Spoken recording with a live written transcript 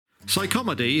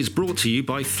Psychomedy is brought to you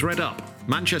by ThreadUp,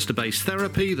 Manchester-based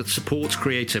therapy that supports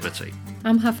creativity.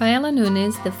 I'm Rafaela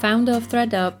Nunes, the founder of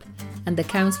ThreadUp and the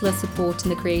counsellor supporting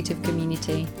the creative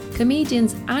community.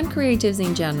 Comedians and creatives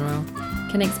in general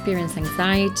can experience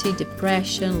anxiety,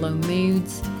 depression, low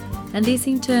moods, and this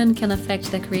in turn can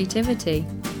affect their creativity.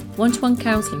 One-to-one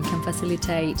counselling can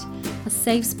facilitate a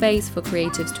safe space for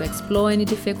creatives to explore any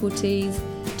difficulties,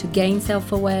 to gain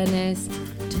self-awareness,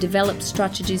 to develop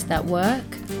strategies that work,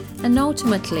 and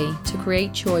ultimately to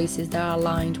create choices that are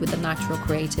aligned with the natural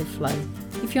creative flow.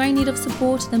 If you're in need of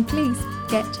support, then please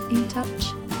get in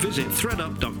touch. Visit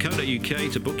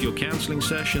threadup.co.uk to book your counselling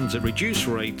sessions at reduced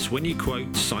rates when you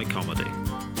quote Psychomedy.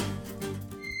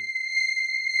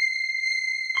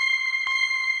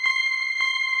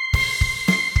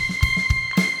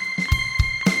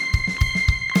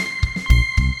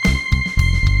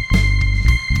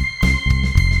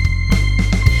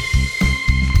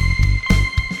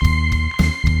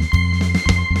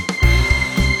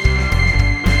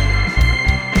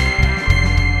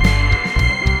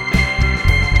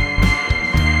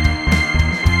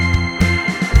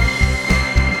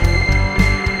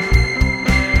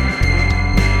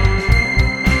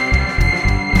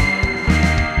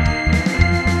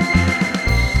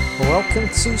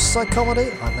 To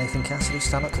Psychomedy. I'm Nathan Cassidy,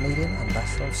 stand-up comedian and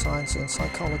Bachelor of Science in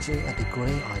Psychology, a degree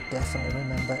I definitely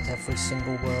remember every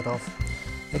single word of.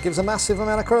 It gives a massive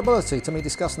amount of credibility to me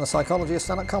discussing the psychology of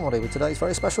stand-up comedy with today's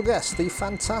very special guest, the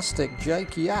fantastic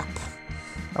Jake Yapp.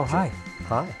 Oh, hi.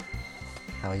 Hi.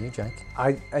 How are you, Jake?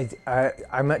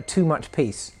 I'm at too much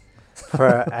peace for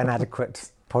an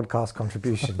adequate podcast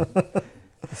contribution.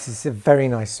 This is a very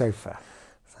nice sofa.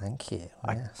 Thank you.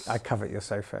 Yes. I covet your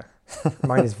sofa.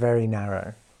 Mine is very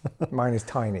narrow. Mine is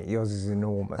tiny. Yours is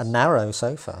enormous. A narrow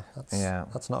sofa. Yeah.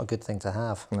 That's not a good thing to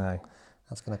have. No.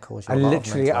 That's going to cause you a lot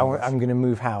of mental anguish. I'm going to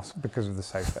move house because of the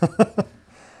sofa.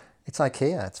 It's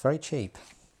IKEA. It's very cheap.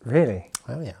 Really?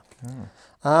 Oh, yeah.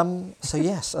 Oh. So,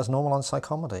 yes, as normal on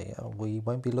Psychomedy, we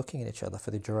won't be looking at each other for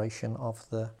the duration of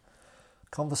the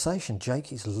conversation.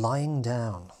 Jake is lying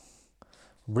down.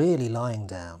 Really lying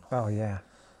down. Oh, yeah.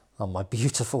 On my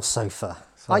beautiful sofa.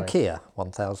 Sorry. IKEA,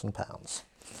 £1,000.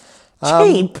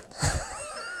 Cheap?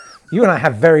 You and I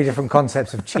have very different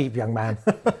concepts of cheap, young man.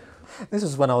 This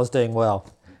is when I was doing well.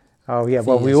 Oh yeah,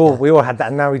 well we all had that,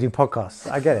 and now we do podcasts.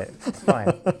 I get it.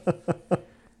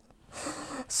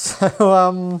 It's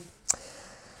fine.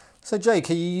 So Jake,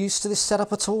 are you used to this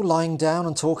setup at all? Lying down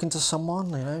and talking to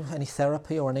someone? You know, any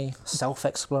therapy or any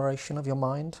self-exploration of your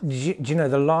mind? Do you know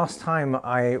the last time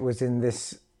I was in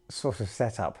this sort of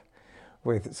setup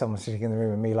with someone sitting in the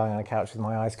room and me lying on a couch with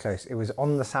my eyes closed, it was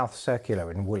on the South Circular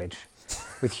in Woolwich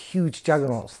with huge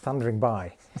juggernauts thundering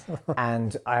by.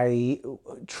 And I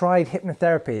tried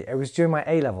hypnotherapy. It was during my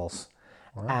A-levels.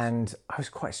 Right. And I was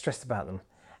quite stressed about them.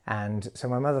 And so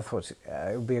my mother thought it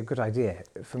would be a good idea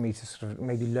for me to sort of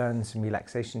maybe learn some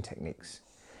relaxation techniques.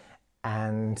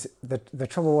 And the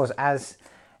trouble was, as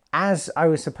I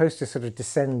was supposed to sort of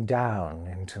descend down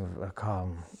into a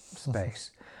calm space,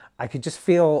 I could just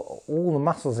feel all the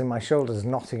muscles in my shoulders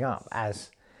knotting up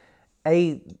as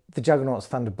A, the juggernauts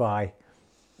thundered by,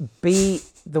 B,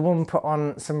 the woman put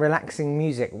on some relaxing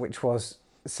music, which was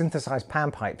synthesized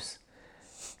panpipes,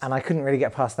 and I couldn't really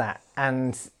get past that,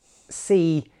 and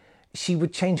C, she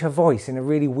would change her voice in a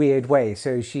really weird way.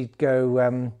 So she'd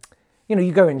go,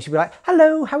 you go in and she'd be like,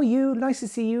 hello, how are you? Nice to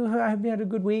see you. I hope you had a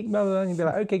good week. Blah, blah, blah. And you'd be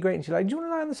like, okay, great. And she's like, do you want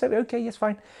to lie on the sofa? Okay, yes,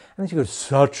 fine. And then she goes,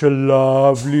 such a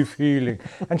lovely feeling.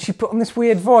 And she put on this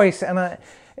weird voice, and I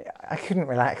couldn't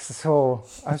relax at all.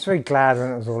 I was very glad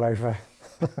when it was all over.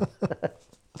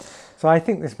 So I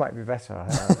think this might be better. I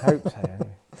hope so. Anyway.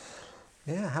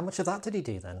 Yeah, how much of that did he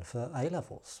do then for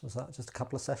A-levels? Was that just a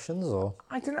couple of sessions or?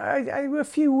 I don't know, I a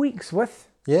few weeks worth.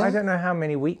 Yeah. I don't know how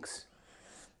many weeks.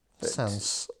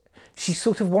 Sounds... She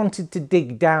sort of wanted to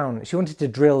dig down. She wanted to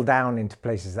drill down into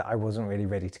places that I wasn't really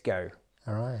ready to go.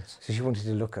 All right. So she wanted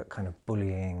to look at kind of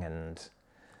bullying and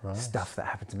stuff that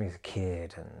happened to me as a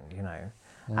kid, and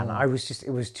and I was just,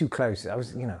 it was too close. I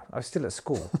was still at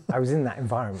school. I was in that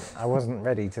environment. I wasn't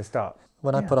ready to start.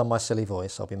 When I put on my silly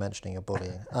voice, I'll be mentioning your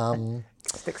bullying.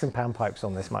 Stick some panpipes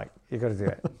on this mic. You've got to do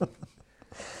it.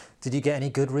 Did you get any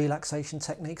good relaxation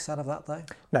techniques out of that though?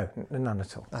 No, none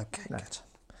at all. Okay, no. Good.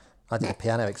 I did a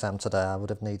piano exam today. I would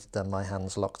have needed my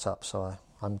hands locked up, so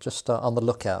I'm just on the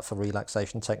lookout for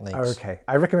relaxation techniques. Oh, okay.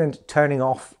 I recommend turning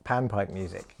off panpipe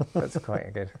music. That's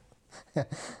quite good. Yeah,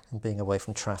 and being away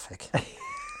from traffic.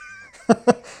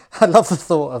 I love the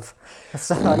thought of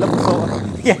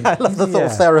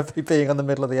therapy being on the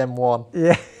middle of the M1.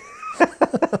 Yeah.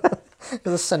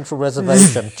 With a central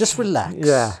reservation. Just relax.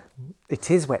 Yeah. It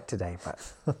is wet today, but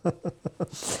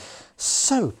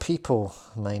So, people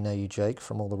may know you, Jake,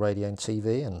 from all the radio and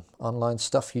TV and online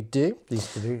stuff you do.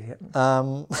 used to do. Yeah.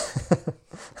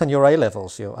 And your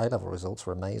A-level results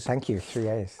were amazing. Thank you, 3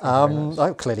 A's. Thank you very much.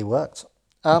 That clearly worked.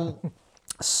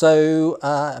 So,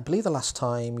 I believe the last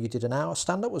time you did an hour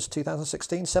stand-up was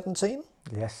 2016, 17?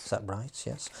 Yes. Is that right?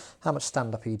 Yes. How much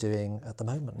stand-up are you doing at the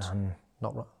moment? None.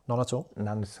 None at all?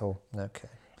 None at all. Okay.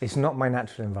 It's not my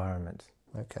natural environment.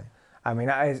 Okay. I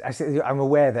mean, I'm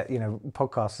aware that,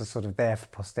 podcasts are sort of there for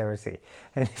posterity.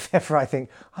 And if ever I think,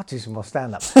 I'll do some more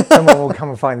stand-up, someone will come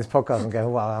and find this podcast and go,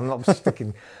 well, I'm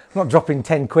not dropping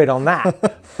 10 quid on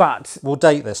that. But We'll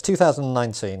date this,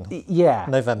 2019. yeah,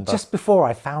 November. just before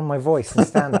I found my voice in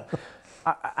stand-up.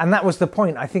 And that was the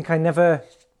point. I think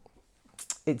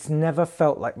it's never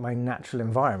felt like my natural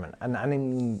environment.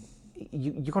 And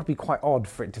you've got to be quite odd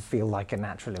for it to feel like a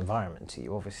natural environment to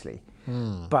you, obviously.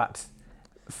 But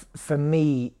for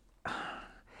me,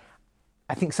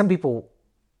 I think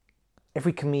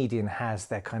every comedian has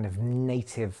their kind of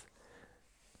native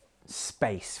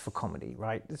space for comedy,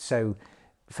 right? So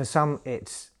for some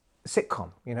it's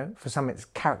sitcom, for some it's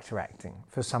character acting,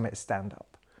 for some it's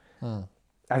stand-up.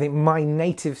 I think my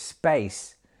native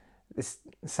space, this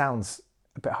sounds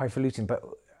a bit highfalutin, but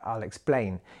I'll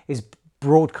explain, is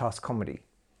broadcast comedy,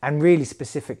 and really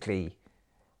specifically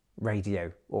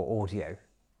radio or audio.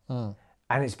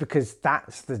 And it's because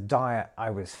that's the diet I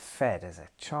was fed as a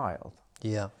child.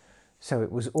 Yeah. So it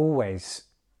was always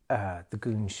The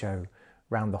Goon Show,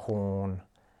 Round the Horn.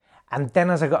 And then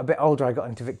as I got a bit older, I got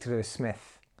into Victor Lewis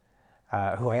Smith,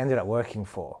 who I ended up working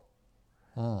for.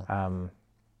 We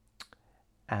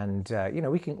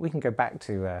can go back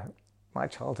to my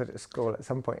childhood at school at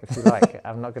some point if you like.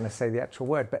 I'm not going to say the actual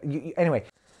word, but anyway.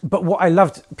 But what I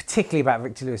loved particularly about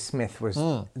Victor Lewis Smith was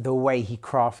the way he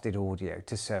crafted audio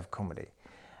to serve comedy.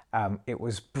 It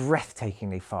was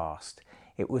breathtakingly fast.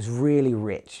 It was really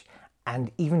rich. And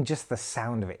even just the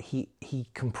sound of it, he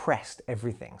compressed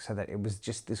everything so that it was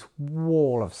just this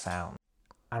wall of sound.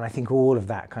 And I think all of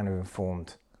that kind of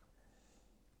informed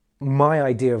my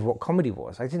idea of what comedy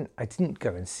was. I didn't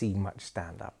go and see much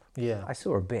stand-up. Yeah. I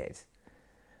saw a bit.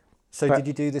 So But- did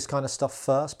you do this kind of stuff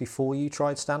first before you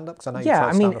tried stand-up? 'Cause I know you Yeah, tried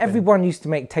I mean, stand-up in- everyone used to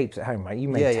make tapes at home, right? You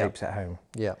made Yeah. tapes at home.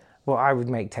 Yeah. Well, I would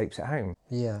make tapes at home.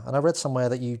 Yeah, and I read somewhere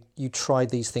that you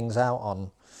tried these things out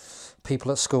on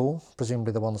people at school,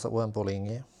 presumably the ones that weren't bullying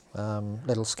you,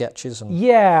 little sketches and...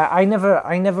 Yeah, I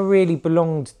never really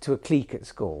belonged to a clique at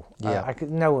school. Yeah.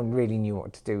 No one really knew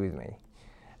what to do with me,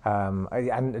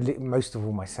 and most of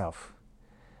all myself.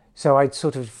 So I'd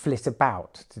sort of flit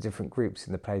about to different groups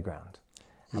in the playground.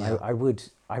 And Yeah. I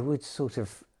would sort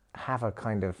of have a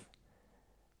kind of,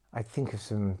 I'd think of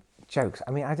some jokes.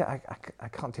 I mean, I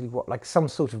can't tell you what, like some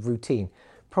sort of routine,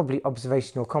 probably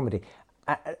observational comedy.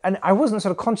 And I wasn't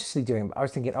sort of consciously doing it, but I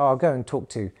was thinking, I'll go and talk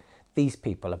to these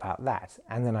people about that.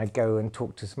 And then I'd go and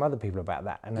talk to some other people about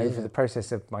that. And over the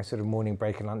process of my sort of morning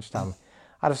break and lunchtime,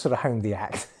 I'd have sort of honed the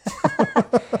act,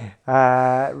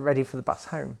 ready for the bus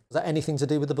home. Was that anything to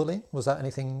do with the bullying? Was that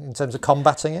anything in terms of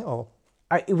combating it, or...?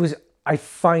 I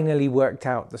finally worked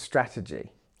out the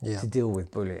strategy Yeah. to deal with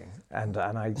bullying. And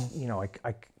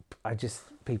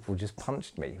people just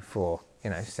punched me for,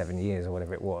 7 years or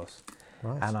whatever it was.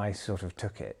 Right. And I sort of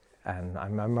took it. And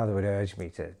my mother would urge me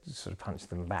to sort of punch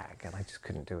them back, and I just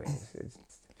couldn't do it.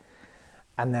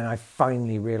 And then I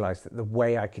finally realised that the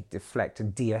way I could deflect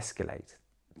and de-escalate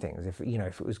things, if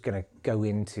it was going to go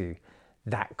into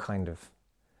that kind of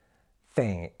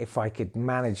thing, if I could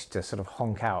manage to sort of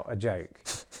honk out a joke,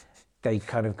 they'd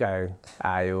kind of go,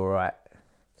 you all right?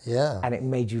 Yeah. And it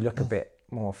made you look a bit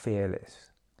more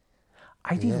fearless.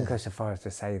 I'd even go so far as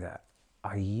to say that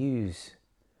I use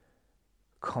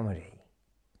comedy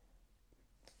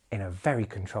in a very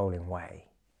controlling way.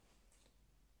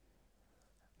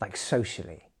 Like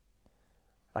socially.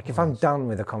 Like if I'm done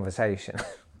with a conversation,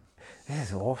 this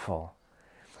is awful.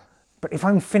 But if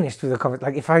I'm finished with a conversation,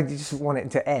 like if I just want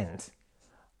it to end,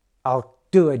 I'll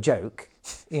do a joke,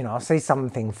 I'll say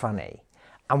something funny.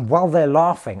 And while they're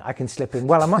laughing, I can slip in,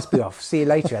 well, I must be off, see you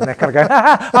later. And they're kind of going,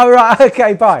 oh, right,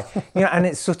 okay, bye. And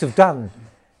it's sort of done.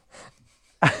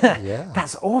 Yeah.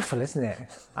 That's awful, isn't it?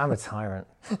 I'm a tyrant.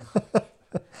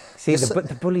 See,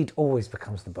 the bullied always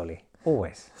becomes the bully.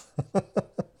 Always.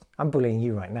 I'm bullying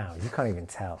you right now. You can't even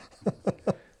tell.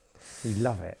 You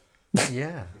love it.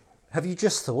 Yeah. Have you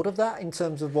just thought of that in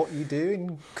terms of what you do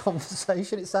in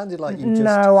conversation? It sounded like you just...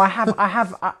 No,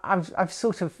 I've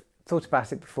sort of thought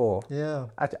about it before. Yeah.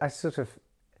 I sort of...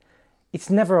 It's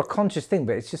never a conscious thing,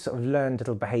 but it's just sort of learned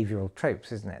little behavioural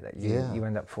tropes, isn't it? That you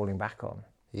end up falling back on.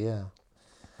 Yeah.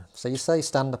 So you say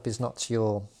stand-up is not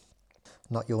your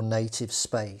not your native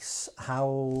space.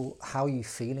 How are you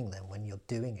feeling then when you're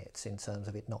doing it, in terms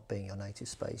of it not being your native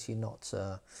space? You're not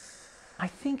I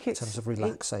think it's in terms of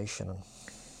relaxation and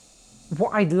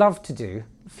what I'd love to do,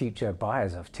 future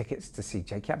buyers of tickets to see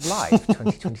JCAB Live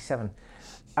 2027,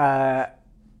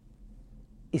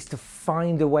 is to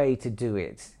find a way to do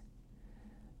it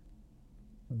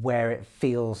where it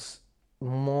feels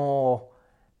more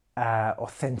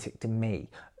authentic to me.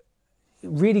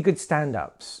 Really good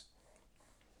stand-ups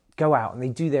go out and they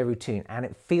do their routine, and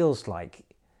it feels like,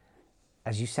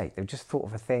 as you say, they've just thought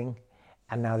of a thing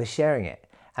and now they're sharing it,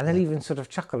 and they'll even sort of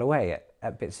chuckle away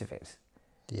at bits of it.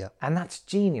 yeah, And that's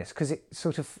genius, because it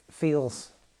sort of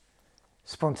feels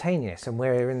spontaneous and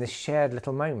we're in this shared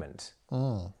little moment.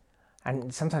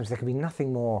 And sometimes there can be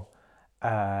nothing more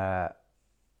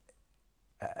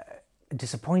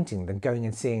disappointing than going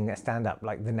and seeing a stand-up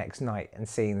like the next night and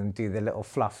seeing them do the little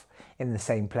fluff in the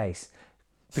same place,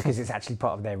 because it's actually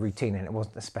part of their routine and it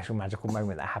wasn't a special magical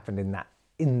moment that happened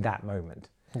in that moment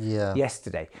yeah,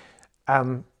 yesterday.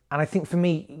 And I think for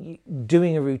me,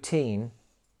 doing a routine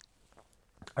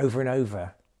over and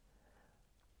over,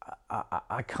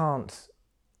 I can't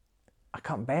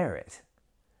bear it.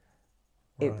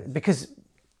 Because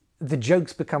the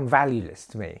jokes become valueless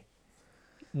to me.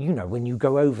 You know, when you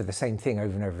go over the same thing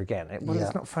over and over again,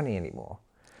 it's not funny anymore.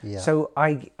 yeah. So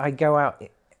I go out.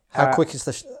 How quick is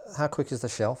the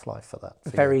shelf life for that?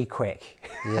 Very quick.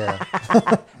 Yeah,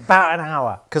 About an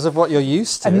hour. because of what you're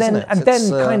used to, And isn't then it? and It's,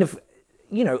 then kind of,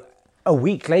 you know, a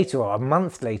week later or a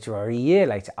month later or a year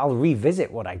later, I'll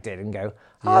revisit what I did and go,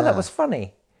 oh, that was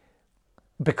funny.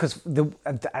 Because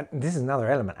this is another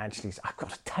element, actually. I've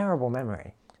got a terrible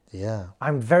memory. yeah,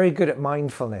 I'm very good at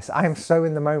mindfulness. I am so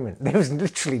in the moment. There was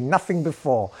literally nothing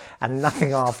before and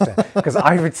nothing after, because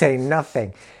I retain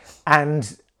nothing.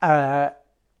 And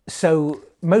so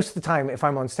most of the time, if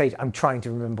I'm on stage, I'm trying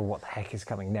to remember what the heck is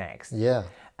coming next. yeah,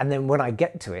 And then when I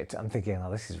get to it, I'm thinking,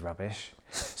 oh, this is rubbish.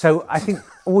 So I think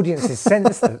audiences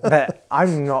sense that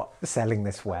I'm not selling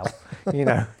this well. You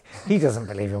know, he doesn't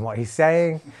believe in what he's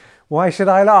saying. Why should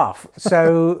I laugh?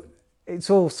 So it's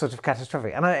all sort of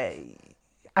catastrophic. And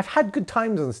I've had good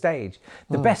times on stage.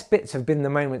 The best bits have been the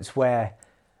moments where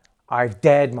I've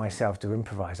dared myself to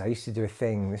improvise. I used to do a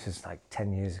thing, this was like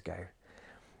 10 years ago.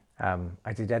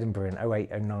 I did Edinburgh in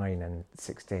 08, 09 and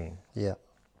 16. yeah,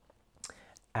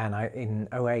 And in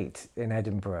 08 in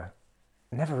Edinburgh,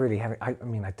 never really having, I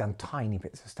mean, I'd done tiny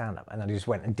bits of stand-up and then I just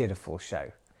went and did a full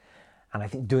show. And I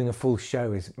think doing a full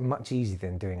show is much easier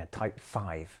than doing a type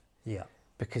 5. yeah,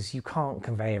 Because you can't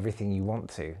convey everything you want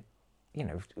to. You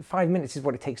know, 5 minutes is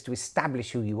what it takes to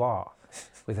establish who you are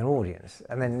with an audience.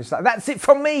 And then it's like, that's it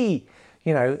from me!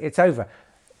 You know, it's over.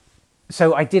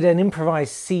 So I did an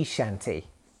improvised sea shanty.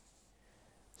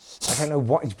 I don't know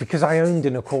what, because I owned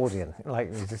an accordion,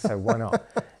 like, so why not?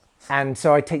 And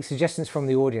so I take suggestions from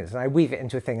the audience and I weave it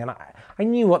into a thing. And I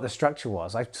knew what the structure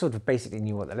was. I sort of basically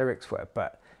knew what the lyrics were,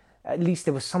 but at least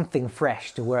there was something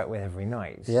fresh to work with every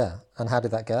night. yeah. And how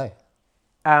did that go?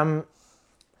 Can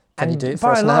you do it for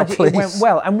by us and now, large, please? it went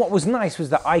well. And what was nice was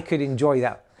that I could enjoy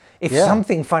that. If Yeah.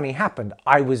 something funny happened,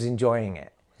 I was enjoying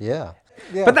it. Yeah,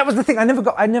 But that was the thing. I've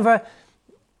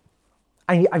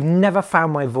never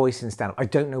found my voice in stand-up. I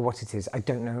don't know what it is. I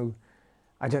don't know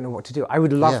what to do. I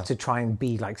would love Yeah. to try and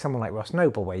be like someone like Ross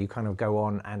Noble, where you kind of go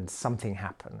on and something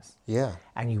happens yeah.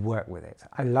 and you work with it.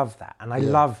 I love that. And I Yeah.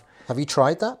 love, Have you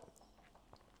tried that?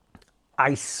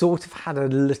 I sort of had a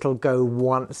little go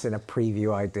once in a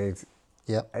preview I did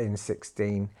Yeah. in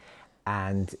 16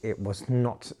 and it was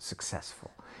not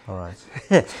successful. All right.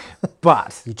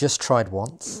 But, You just tried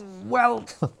once. well,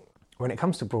 when it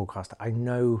comes to broadcast, I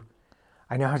know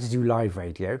how to do live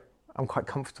radio. I'm quite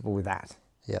comfortable with that.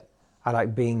 Yeah. I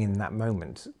like being in that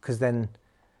moment because then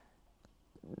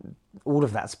all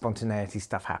of that spontaneity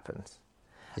stuff happens.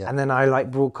 Yeah. And then I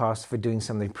like broadcast for doing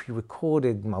something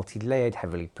pre-recorded, multi-layered,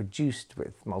 heavily produced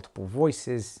with multiple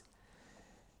voices.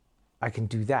 I can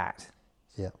do that.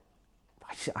 Yeah.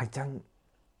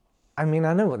 I mean,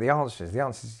 I know what the answer is. The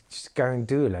answer is just go and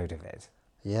do a load of it.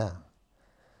 Yeah.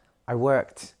 I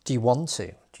worked. Do you want to?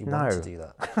 Do you want No. to do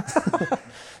that?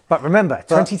 But remember,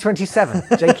 2027,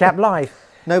 JCAB Live.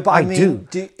 No, but I mean,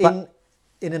 but-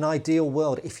 in an ideal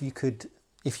world, if you could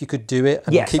do it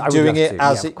and Yes, keep I would doing love it to.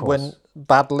 as Yeah, it of went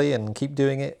badly and keep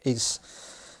doing it, is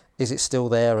it still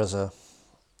there as a?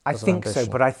 I as an think so,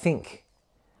 ambition? but I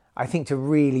think to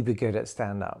really be good at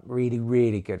stand-up, really,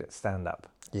 really good at stand-up,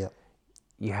 Yeah.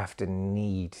 you have to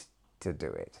need to do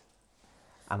it.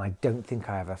 And I don't think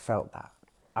I ever felt that.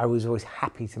 I was always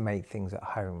happy to make things at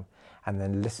home and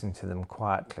then listen to them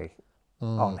quietly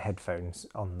on headphones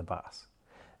on the bus.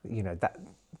 You know,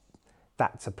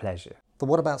 that's a pleasure. But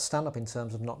what about stand-up in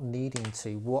terms of not needing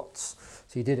to?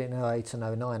 So you did it in 08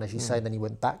 and 09, as you say, then you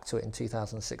went back to it in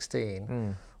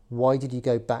 2016. Why did you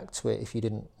go back to it if you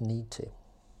didn't need to?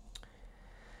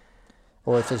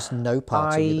 Or if there's no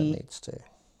part of you that needs to?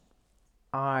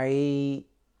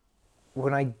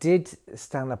 When I did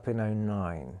stand-up in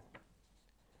 09,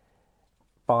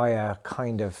 by a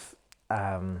kind of,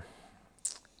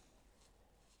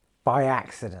 by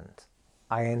accident,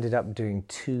 I ended up doing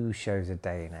 2 shows a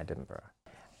day in Edinburgh.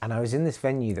 And I was in this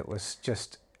venue that was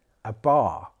just a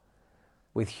bar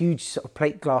with huge sort of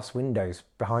plate glass windows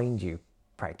behind you,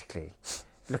 practically,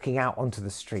 looking out onto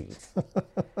the street.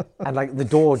 And like the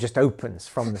door just opens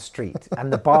from the street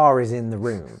and the bar is in the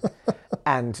room.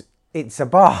 And it's a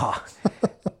bar.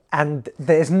 And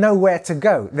there's nowhere to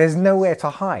go. There's nowhere to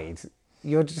hide.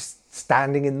 You're just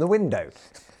standing in the window.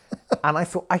 And I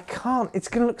thought, I can't, it's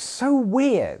going to look so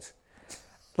weird.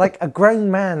 Like a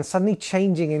grown man suddenly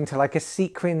changing into like a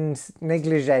sequined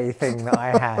negligee thing that I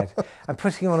had and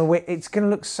putting on a wig. It's going to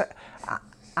look so...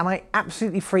 And I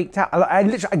absolutely freaked out. I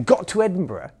got to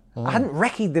Edinburgh. I hadn't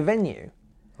recce'd the venue.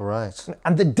 Right.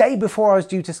 And the day before I was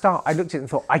due to start, I looked at it and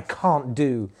thought, I can't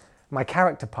do my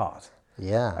character part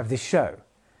of this show.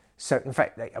 So, in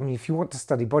fact, I mean, if you want to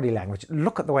study body language,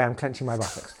 look at the way I'm clenching my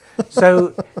buttocks.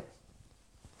 So,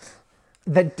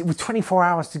 with 24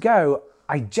 hours to go,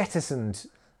 I jettisoned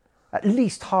at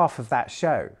least half of that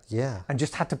show. Yeah. And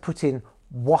just had to put in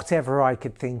whatever I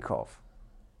could think of.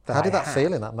 How did that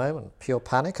feel in that moment? Pure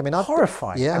panic? I mean,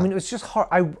 horrified. Yeah. I mean, it was just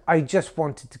I just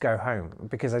wanted to go home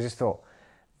because I just thought,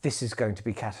 this is going to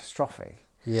be catastrophic.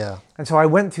 Yeah. And so I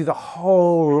went through the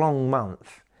whole long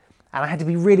month and I had to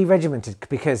be really regimented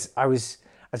because I was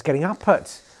getting up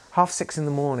at 6:30 in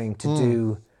the morning to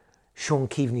do Sean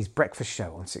Keaveney's breakfast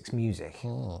show on Six Music.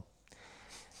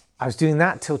 I was doing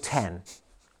that till 10.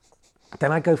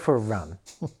 Then I'd go for a run.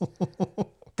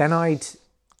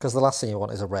 Because the last thing you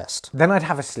want is a rest. Then I'd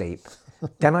have a sleep.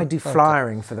 Then I'd do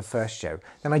flyering for the first show.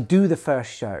 Then I'd do the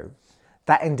first show.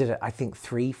 That ended at, I think,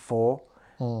 3, 4.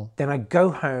 Then I'd go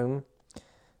home.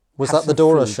 Was that the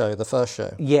Dora show, the first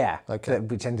show? Yeah. Okay.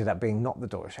 Which ended up being not the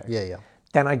Dora show. Yeah, yeah.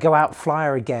 Then I'd go out,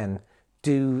 flyer again,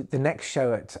 do the next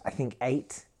show at, I think,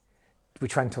 8,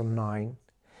 which ran till 9.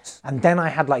 And then I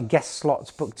had like guest slots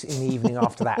booked in the evening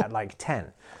after that at like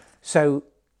 10. So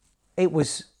it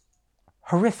was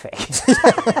horrific.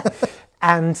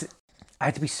 And I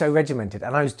had to be so regimented.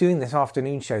 And I was doing this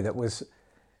afternoon show that was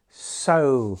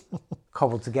so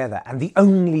cobbled together. And the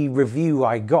only review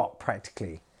I got,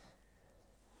 practically,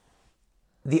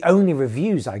 the only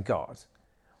reviews I got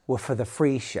were for the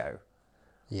free show,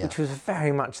 which was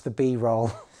very much the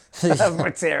B-roll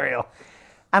material.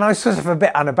 And I was sort of a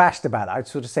bit unabashed about it. I'd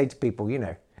sort of say to people, you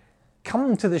know,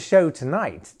 come to the show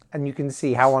tonight and you can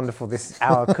see how wonderful this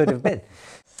hour could have been.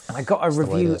 And I got a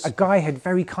review. A guy had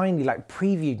very kindly like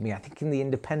previewed me, I think in the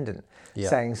Independent,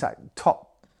 saying it's like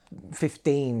top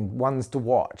 15 ones to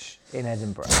watch in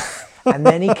Edinburgh. And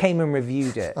then he came and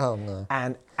reviewed it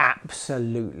and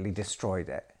absolutely destroyed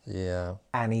it. Yeah.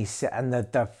 And he said, and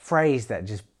the phrase that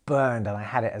just burned, and I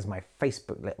had it as my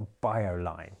Facebook little bio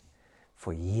line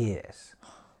for years,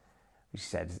 which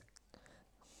said,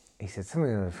 he said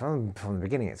something from the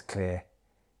beginning, it's clear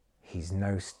he's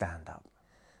no stand-up.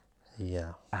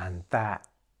 Yeah. And that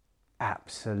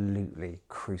absolutely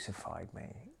crucified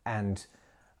me. And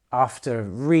after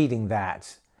reading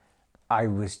that, I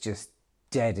was just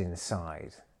dead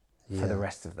inside for the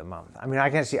rest of the month. I mean,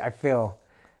 I feel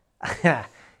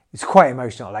it's quite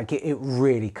emotional. Like it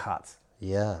really cut.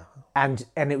 Yeah. And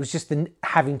it was just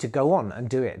having to go on and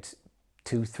do it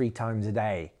 2-3 times a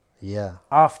day. Yeah.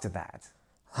 After that.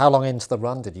 How long into the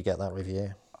run did you get that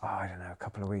review? Oh, I don't know, a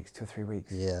couple of weeks, 2 or 3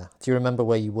 weeks. Yeah. Do you remember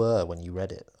where you were when you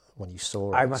read it, when you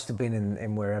saw it? I must have been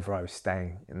in wherever I was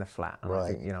staying in the flat. And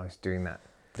I think, I was doing that.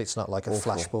 But it's not like a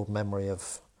flashbulb memory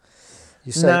of...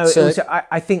 No, it was,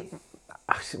 I think,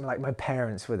 like my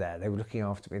parents were there. They were looking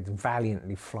after me,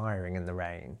 valiantly flying in the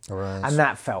rain. Right. And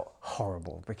that felt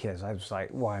horrible because I was like,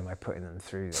 why am I putting them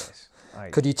through this?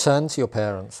 Like, could you turn to your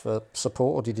parents for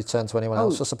support, or did you turn to anyone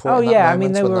else for support? Oh yeah, I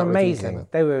mean they were amazing.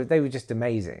 They were just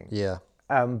amazing. Yeah.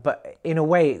 But in a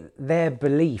way, their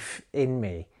belief in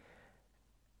me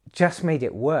just made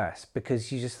it worse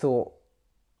because you just thought,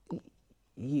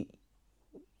 you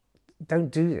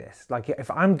don't do this. Like if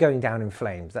I'm going down in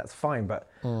flames, that's fine, but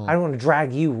I don't want to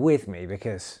drag you with me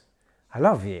because I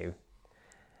love you.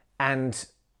 And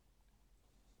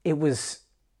it was,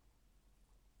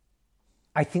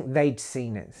 I think they'd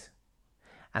seen it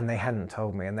and they hadn't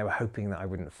told me and they were hoping that I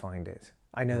wouldn't find it.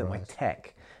 I know that my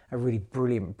tech, a really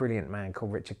brilliant man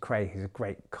called Richard Cray, who's a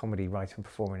great comedy writer and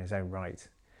performer in his own right,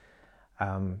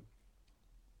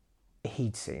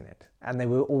 he'd seen it, and they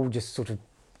were all just sort of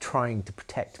trying to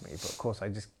protect me. But of course, I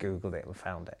just Googled it and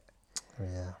found it.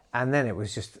 Yeah. And then it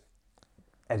was just,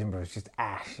 Edinburgh was just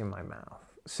ash in my mouth.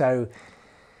 So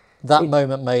that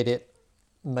moment made it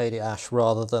ash,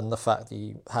 rather than the fact that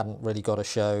you hadn't really got a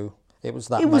show. It was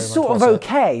that. It was moment, sort of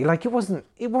okay. Like it wasn't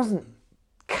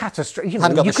catastrophic. You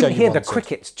know, you couldn't hear the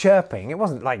crickets chirping. It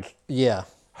wasn't like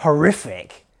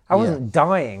horrific. I wasn't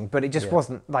dying, but it just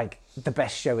wasn't like the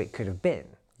best show it could have been.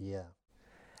 Yeah.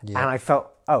 And I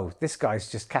felt, oh, this guy's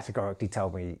just categorically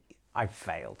told me I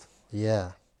failed.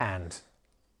 Yeah. And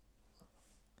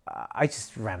I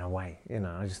just ran away. You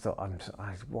know, I just thought,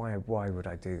 why would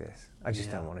I do this? I just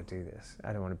don't want to do this.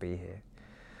 I don't want to be here.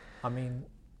 I mean,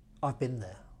 I've been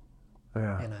there.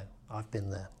 Yeah. You know, I've been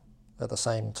there. At the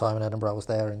same time in Edinburgh, I was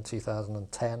there in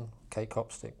 2010. Kate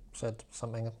Copstick said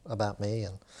something about me,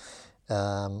 and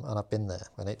I've been there.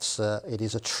 And it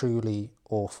is a truly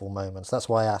awful moment. So that's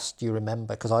why I asked, do you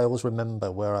remember? Because I always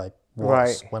remember where I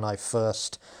was when I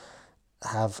first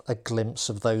have a glimpse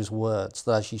of those words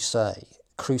that, as you say,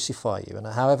 crucify you. And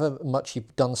however much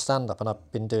you've done stand-up, and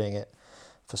I've been doing it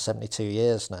for 72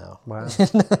 years now. Wow.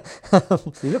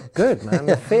 You look good, man.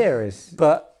 The fear is...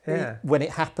 But when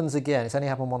it happens again, it's only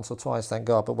happened once or twice, thank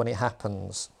God, but when it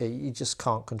happens, you just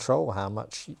can't control how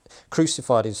much...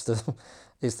 Crucified is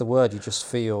the word. You just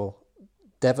feel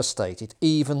devastated,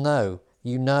 even though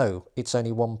you know it's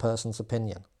only one person's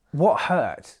opinion. What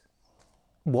hurt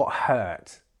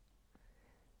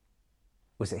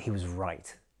was that he was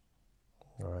right.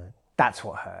 Right. That's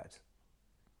what hurt.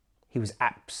 He was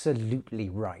absolutely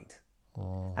right.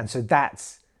 And so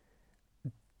that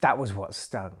was what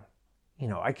stung. You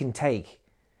know, I can take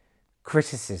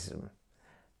criticism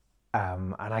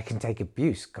and I can take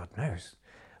abuse, God knows.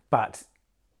 But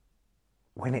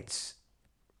when it's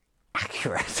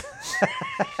accurate,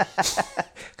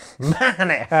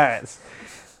 man, it hurts.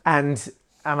 And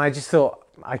I just thought,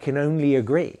 I can only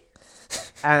agree.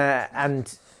 And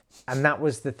that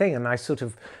was the thing. And I sort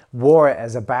of wore it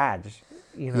as a badge.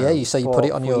 You know, you say you put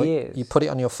it on your years. You put it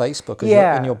on your Facebook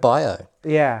as in your bio.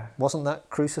 Yeah. Wasn't that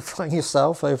crucifying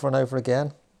yourself over and over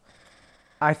again?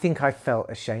 I think I felt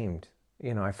ashamed.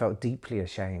 You know, I felt deeply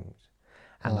ashamed,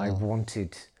 and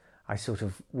I sort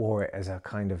of wore it as a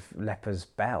kind of leper's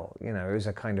bell. You know, it was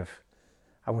a kind of,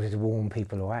 I wanted to warn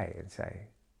people away and say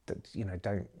that, you know,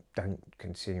 don't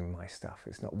consume my stuff.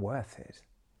 It's not worth it.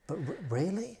 But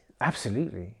really?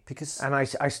 Absolutely. Because and I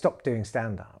stopped doing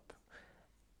stand up.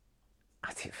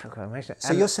 I didn't feel quite emotional.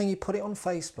 So you're saying you put it on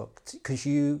Facebook because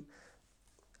you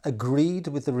agreed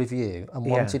with the review and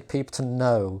wanted people to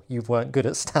know you weren't good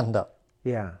at stand-up?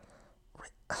 Yeah.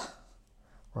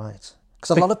 Right. Because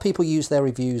a lot of people use their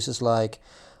reviews as like...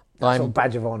 I'm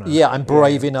badge of honour. Yeah, I'm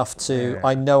brave enough to...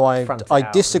 I know I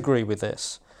disagree with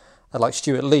this. Like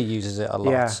Stuart Lee uses it a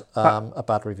lot, a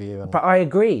bad review. But I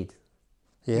agreed.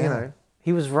 Yeah. You know,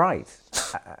 he was right.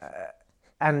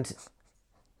 And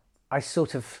I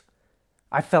sort of...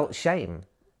 I felt shame,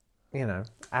 you know,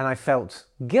 and I felt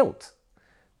guilt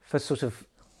for sort of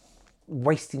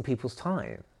wasting people's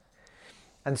time.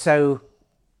 And so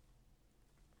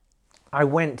I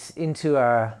went into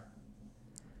a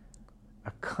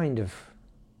kind of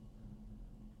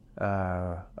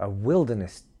a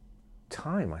wilderness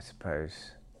time, I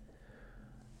suppose.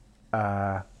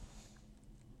 I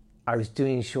was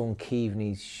doing Sean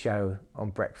Keaveney's show on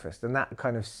Breakfast, and that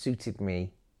kind of suited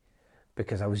me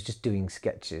because I was just doing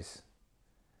sketches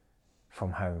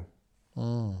from home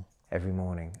every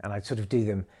morning, and I'd sort of do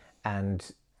them,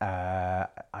 and I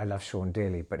love Sean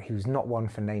dearly, but he was not one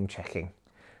for name checking.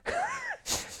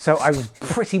 So I was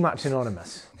pretty much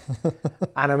anonymous.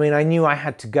 And I mean, I knew I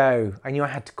had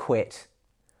to quit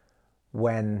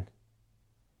when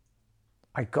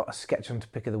I got a sketch onto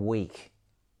Pick of the Week,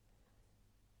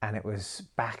 and it was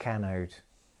back annoed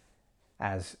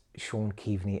as Sean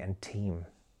Keaveney and team.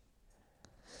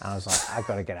 And I was like, I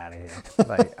got to get out of here.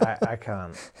 Like, I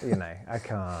can't, you know, I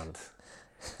can't.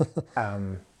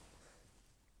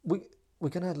 We're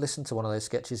going to listen to one of those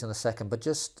sketches in a second, but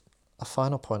just a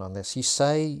final point on this. You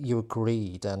say you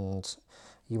agreed and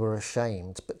you were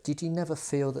ashamed, but did you never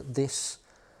feel that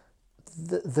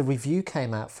the review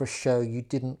came out for a show you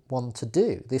didn't want to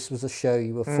do? This was a show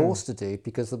you were forced to do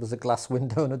because there was a glass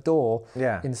window and a door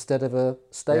instead of a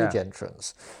stage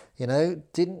entrance. You know,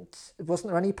 wasn't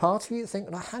there any part of you that think,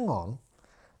 oh, hang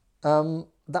on,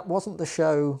 that wasn't the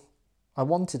show I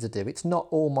wanted to do. It's not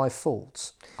all my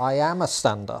fault. I am a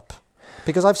stand-up.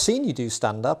 Because I've seen you do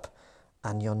stand-up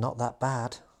and you're not that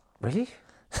bad. Really?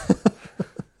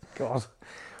 God.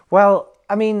 Well,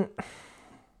 I mean,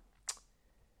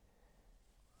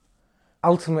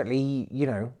 ultimately,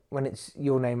 when it's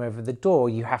your name over the door,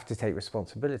 you have to take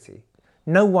responsibility.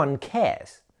 No one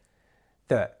cares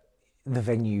that the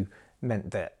venue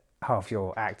meant that half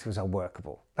your act was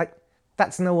unworkable. Like,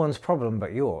 that's no one's problem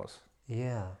but yours.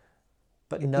 Yeah.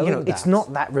 But knowing it's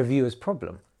not that reviewer's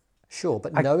problem. Sure,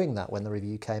 but knowing that when the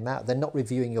review came out, they're not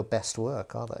reviewing your best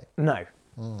work, are they? No.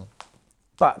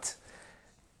 But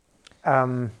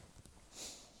I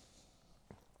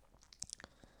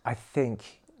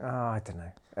think, I don't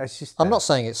know. It's just. I'm not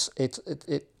saying it's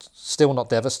still not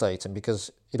devastating,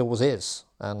 because it always is,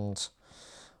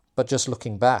 but just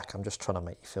looking back, I'm just trying to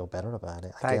make you feel better about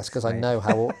it, I guess, because I know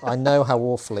how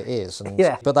awful it is. And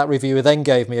yeah. But that reviewer then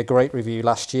gave me a great review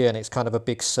last year, and it's kind of a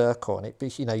big circle, and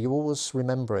you always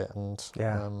remember it. And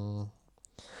yeah.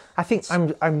 I think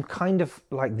I'm kind of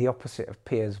like the opposite of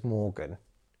Piers Morgan.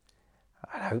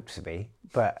 I hope to be,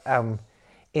 but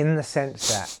in the sense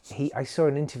that I saw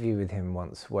an interview with him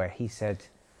once where he said,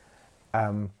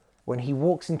 when he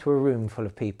walks into a room full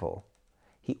of people,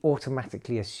 he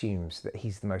automatically assumes that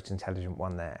he's the most intelligent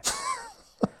one there.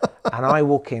 And I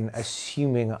walk in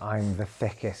assuming I'm the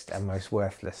thickest and most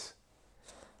worthless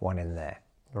one in there.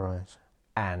 Right.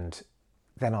 And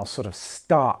then I'll sort of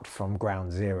start from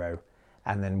ground zero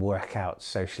and then work out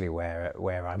socially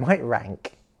where I might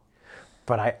rank.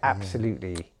 But I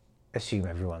absolutely assume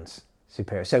everyone's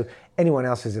superior. So anyone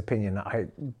else's opinion,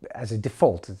 as a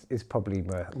default, is probably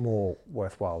more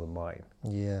worthwhile than mine.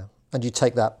 Yeah. And you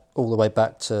take that all the way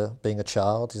back to being a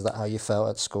child? Is that how you felt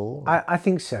at school? I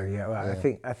think so, yeah. Well, yeah.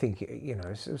 I think it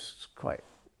was quite,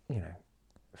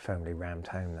 firmly rammed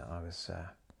home that I was,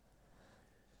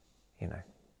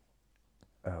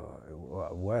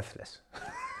 worthless.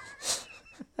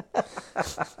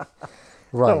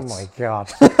 Right. Oh my God.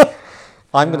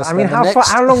 I'm going to spend the next...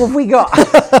 how long have we got?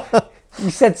 You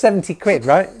said 70 quid,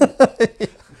 right?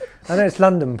 I know it's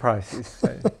London prices.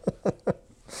 So.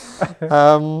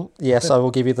 Yes, I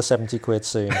will give you the 70 quid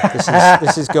soon.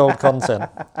 This is gold content.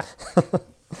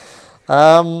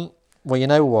 Well, you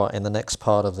know what? In the next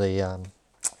part of the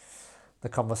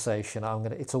conversation,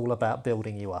 it's all about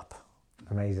building you up.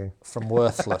 Amazing. From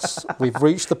worthless. We've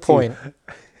reached the point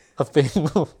of being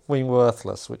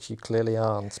worthless, which you clearly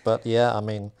aren't. But yeah,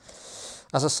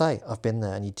 as I say, I've been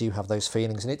there, and you do have those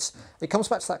feelings, and it comes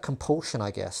back to that compulsion,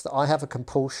 I guess, that I have a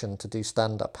compulsion to do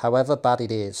stand-up, however bad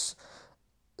it is.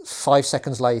 5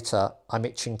 seconds later, I'm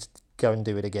itching to go and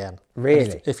do it again.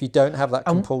 Really? If you don't have that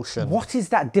compulsion... What is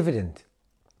that dividend?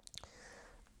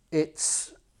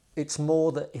 It's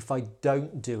more that if I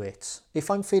don't do it,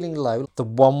 if I'm feeling low, the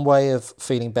one way of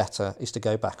feeling better is to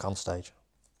go back on stage.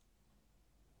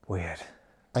 Weird.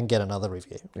 And get another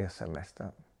review. You're so messed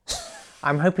up.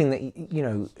 I'm hoping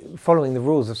that, following the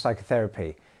rules of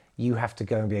psychotherapy, you have to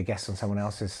go and be a guest on someone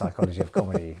else's Psychology of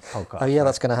Comedy podcast. Oh, yeah,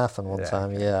 that's going to happen one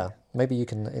time, yeah. Maybe you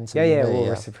can interview me. We'll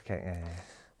reciprocate,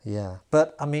 Yeah,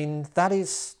 but, that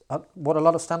is what a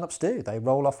lot of stand-ups do. They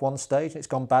roll off one stage and it's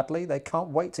gone badly. They can't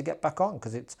wait to get back on,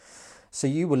 because it's... So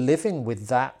you were living with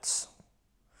that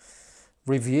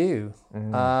review,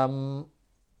 and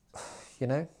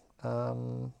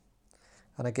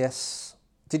I guess...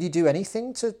 Did you do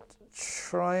anything to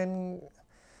try and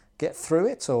get through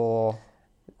it, or...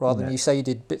 Rather than you say you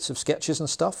did bits of sketches and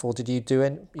stuff, or did you do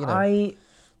any, God,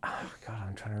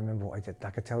 I'm trying to remember what I did.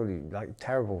 Like I told you,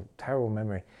 terrible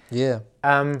memory. Yeah.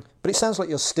 But it sounds like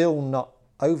you're still not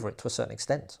over it to a certain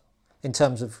extent, in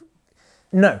terms of...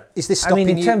 No. Is this stopping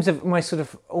you? In terms of my sort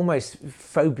of almost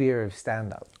phobia of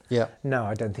stand-up. Yeah. No,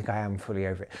 I don't think I am fully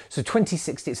over it. So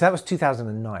 2016, so that was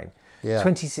 2009. Yeah.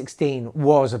 2016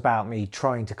 was about me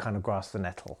trying to kind of grasp the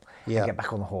nettle and get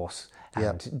back on the horse.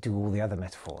 And do all the other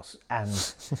metaphors. And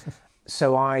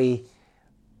so And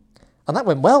that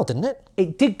went well, didn't it?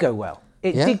 It did go well.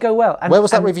 It did go well. And, where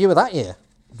was that reviewer that year?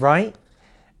 Right?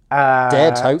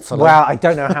 Dead, hopefully. Well, I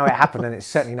don't know how it happened, and it's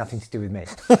certainly nothing to do with me.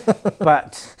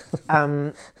 But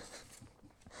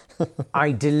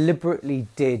I deliberately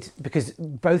did, because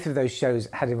both of those shows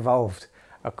had involved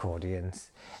accordions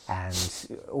and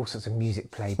all sorts of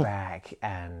music playback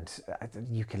and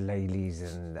ukuleles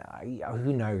and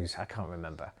who knows, I can't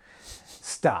remember,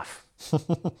 stuff.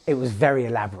 It was very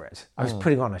elaborate. I was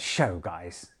putting on a show,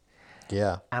 guys.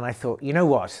 Yeah. And I thought, you know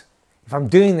what? If I'm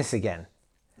doing this again,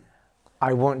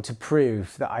 I want to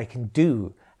prove that I can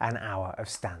do an hour of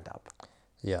stand-up.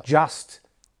 Yeah. Just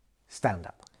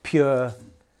stand-up. Pure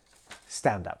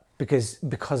stand-up. Because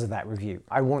of that review.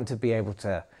 I want to be able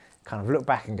to kind of look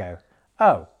back and go,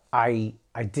 oh, I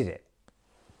did it.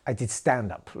 I did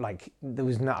stand-up. Like, I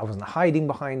wasn't hiding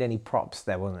behind any props.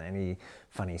 There wasn't any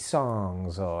funny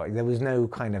songs, or there was no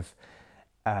kind of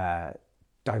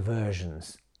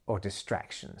diversions or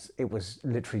distractions. It was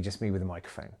literally just me with a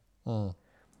microphone.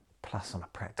 Plus, on a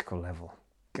practical level,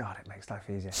 God, it makes life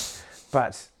easier.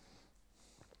 But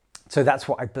so that's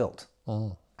what I built,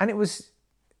 and it was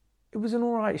an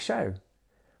all right show.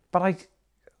 But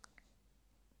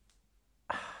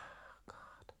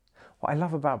what I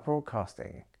love about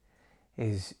broadcasting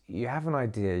is you have an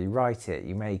idea, you write it,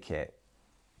 you make it,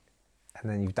 and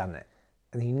then you've done it,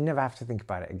 and you never have to think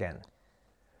about it again.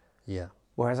 Yeah.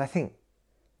 Whereas I think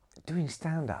doing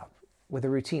stand-up with a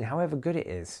routine, however good it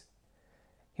is,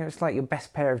 it's like your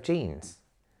best pair of jeans.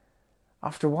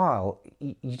 After a while,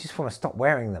 you just want to stop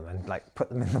wearing them and like put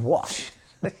them in the wash.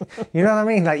 You know what I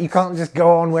mean? Like, you can't just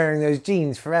go on wearing those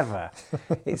jeans forever.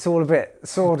 It's all a bit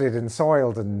sordid and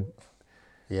soiled and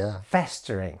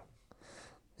festering.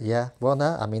 Yeah. Well,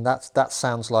 no, I mean, that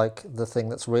sounds like the thing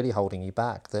that's really holding you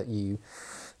back, that you,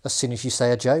 as soon as you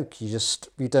say a joke, you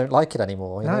don't like it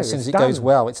anymore. As soon as it goes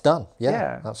well, it's done.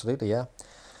 Yeah. Absolutely. Yeah.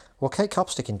 Well, Kate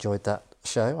Copstick enjoyed that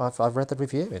show. I've read the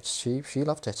review. She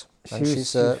loved it. And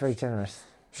she's very generous.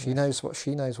 She knows what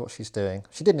she's doing.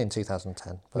 She didn't in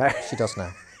 2010, but she does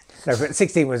now. No, but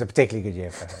 16 was a particularly good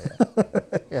year for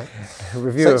her. Yeah. A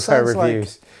review of her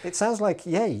reviews. It sounds like,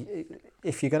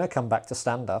 if you're going to come back to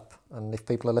stand-up, and if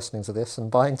people are listening to this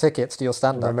and buying tickets to your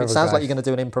stand-up, it sounds like you're going to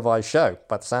do an improvised show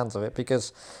by the sounds of it,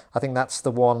 because I think that's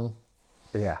the one.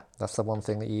 Yeah. That's the one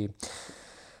thing that you.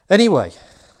 Anyway,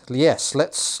 yes,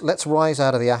 let's rise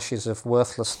out of the ashes of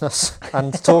worthlessness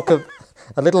and talk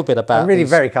a little bit about. I'm really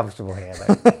very comfortable here,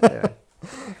 though.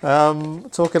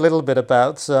 Talk a little bit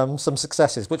about some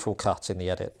successes, which we'll cut in the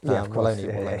edit. Yeah, of course.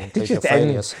 We'll only include your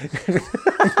failures.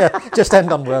 Just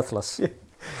end on worthless. Yeah.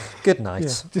 Good night.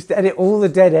 Yeah. Just edit all the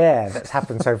dead air that's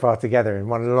happened so far together in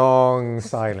one long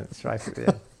silence right at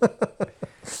the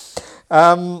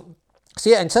end. So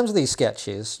yeah, in terms of these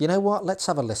sketches, you know what? Let's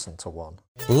have a listen to one.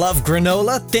 Love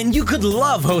granola? Then you could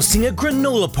love hosting a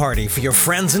granola party for your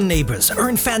friends and neighbors.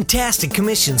 Earn fantastic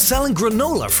commissions selling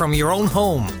granola from your own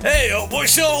home. Hey,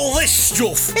 what's all this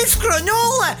stuff? It's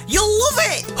granola! You'll love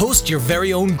it! Host your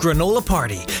very own granola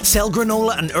party. Sell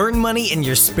granola and earn money in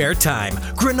your spare time.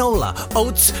 Granola,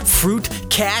 oats, fruit,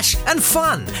 cash, and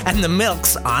fun. And the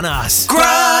milk's on us.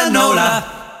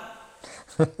 Granola!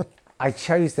 I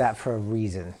chose that for a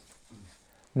reason.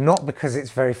 Not because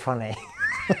it's very funny.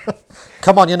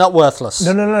 Come on, you're not worthless.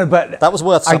 No, but... That was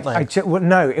worth something.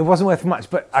 No, it wasn't worth much,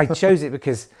 but I chose it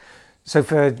because... So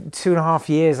for 2.5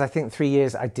 years, I think 3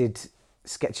 years, I did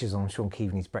sketches on Sean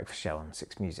Keaveney's breakfast show on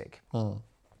Six Music. And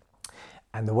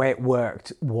the way it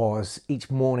worked was each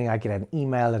morning I get an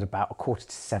email at about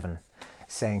 6:45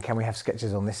 saying, can we have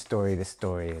sketches on this story, and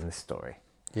this story?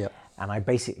 Yeah. And I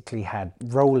basically had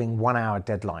rolling 1 hour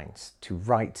deadlines to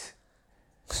write,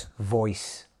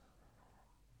 voice,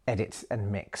 edit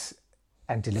and mix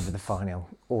and deliver the final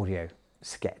audio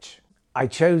sketch. I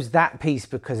chose that piece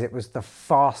because it was the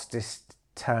fastest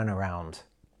turnaround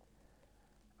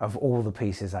of all the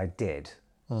pieces I did.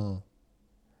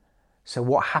 So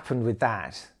what happened with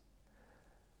that,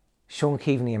 Sean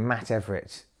Keaveney and Matt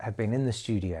Everett had been in the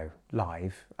studio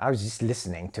live. I was just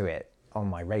listening to it on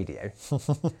my radio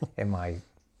in my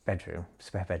bedroom,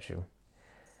 spare bedroom.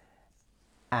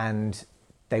 And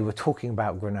they were talking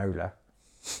about granola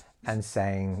and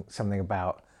saying something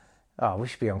about, we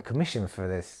should be on commission for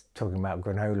this, talking about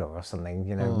granola or something,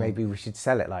 maybe we should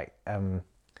sell it like Ann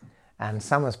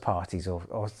Summers parties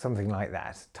or something like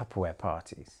that, Tupperware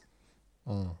parties.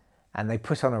 And they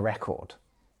put on a record.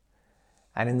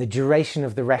 And in the duration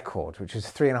of the record, which was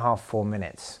 3.5, 4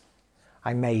 minutes,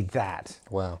 I made that.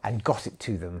 Wow. And got it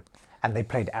to them. And they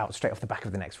played it out straight off the back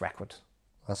of the next record.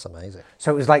 That's amazing.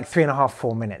 So it was like 3.5,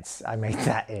 4 minutes I made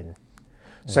that in.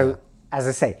 So, as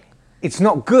I say, it's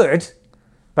not good,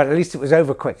 but at least it was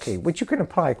over quickly, which you can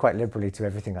apply quite liberally to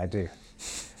everything I do.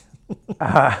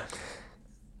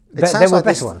 There were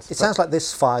better ones. It sounds like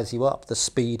this fires you up, the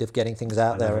speed of getting things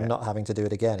out there and not having to do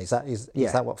it again. Is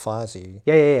that what fires you?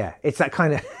 Yeah. It's that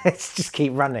kind of, it's just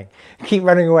keep running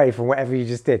away from whatever you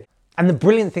just did. And the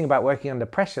brilliant thing about working under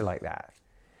pressure like that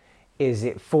is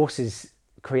it forces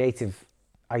creative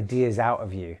ideas out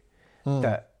of you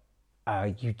that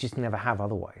you just never have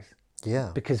otherwise.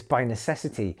 Yeah. Because by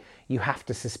necessity, you have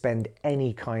to suspend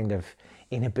any kind of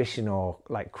inhibition or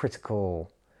like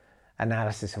critical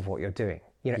analysis of what you're doing.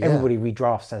 Everybody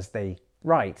redrafts as they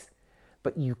write,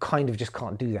 but you kind of just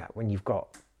can't do that when you've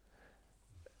got,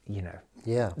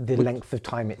 the length of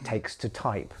time it takes to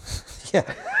type.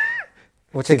 Yeah.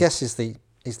 Which I guess is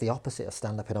the opposite of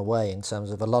stand-up in a way, in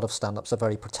terms of a lot of stand-ups are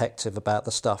very protective about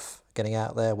the stuff getting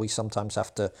out there. We sometimes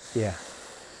have to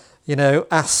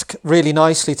ask really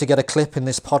nicely to get a clip in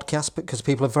this podcast because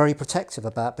people are very protective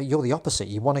about it, but you're the opposite.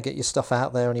 You want to get your stuff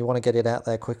out there and you want to get it out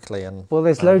there quickly. And well,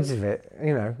 there's loads of it,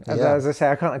 As I say,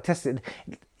 I can't attest it.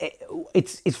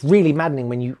 It's really maddening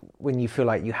when you feel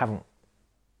like you haven't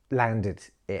landed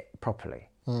it properly.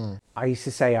 I used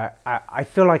to say I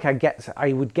feel like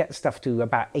I would get stuff to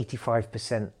about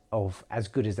 85% of as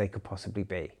good as they could possibly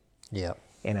be. Yeah.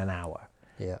 In an hour.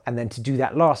 Yeah. And then to do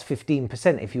that last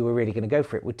 15%, if you were really going to go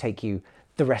for it, would take you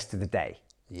the rest of the day.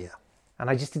 Yeah. And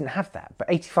I just didn't have that. But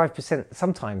 85%,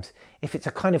 sometimes, if it's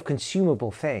a kind of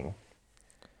consumable thing,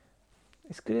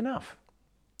 it's good enough.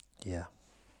 Yeah.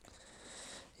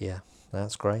 Yeah,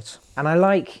 that's great. And I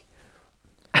like...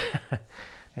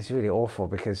 It's really awful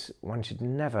because one should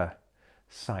never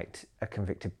cite a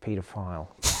convicted paedophile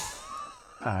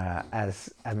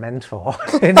as a mentor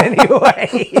in any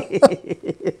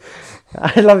way.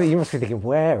 I love it. You must be thinking,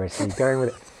 where is he going with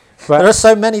it? But there are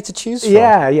so many to choose from.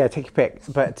 Yeah, take your pick.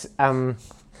 But,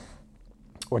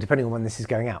 or depending on when this is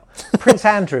going out. Prince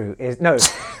Andrew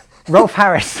Rolf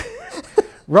Harris.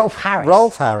 Rolf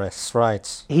Harris,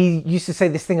 right. He used to say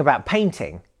this thing about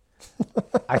painting.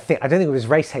 I don't think it was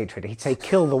race hatred. He'd say,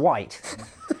 kill the white.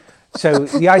 So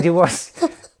the idea was,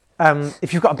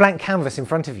 if you've got a blank canvas in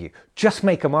front of you, just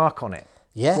make a mark on it.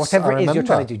 Yes, whatever it is you're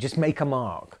trying to do, just make a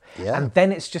mark. Yeah. And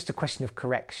then it's just a question of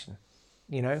correction.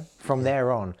 From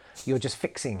there on, you're just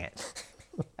fixing it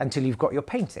until you've got your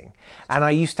painting. And I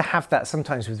used to have that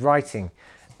sometimes with writing.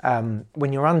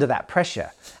 When you're under that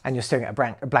pressure and you're staring at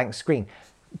a blank screen,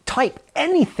 type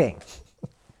anything.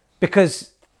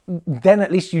 Because then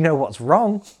at least you know what's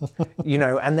wrong,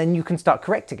 and then you can start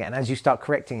correcting it. And as you start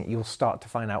correcting it, you'll start to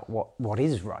find out what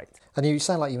is right. And you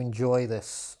sound like you enjoy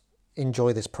this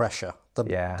pressure.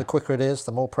 The quicker it is,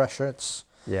 the more pressure it's.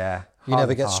 Yeah. You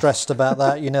never get stressed about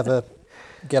that. You never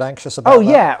get anxious about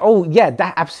that. Oh yeah,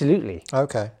 that absolutely.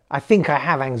 Okay. I think I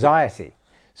have anxiety.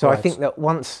 So Right. I think that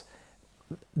once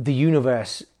the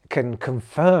universe can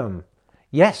confirm,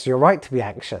 yes, you're right to be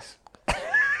anxious.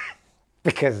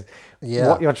 Because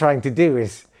what you're trying to do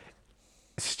is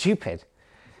stupid,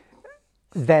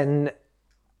 then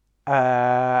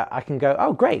I can go,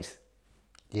 oh, great.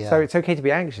 Yeah. So it's okay to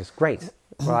be anxious. Great.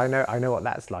 Well, I know what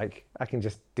that's like. I can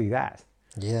just do that.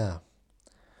 Yeah.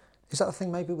 Is that the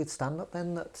thing maybe with stand-up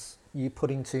then, that you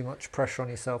putting too much pressure on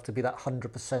yourself to be that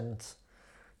 100%?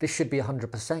 This should be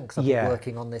 100% because I've been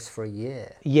working on this for a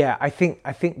year. Yeah, I think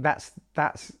that's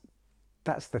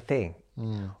the thing.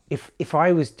 If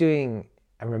I was doing,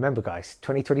 and remember guys,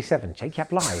 2027,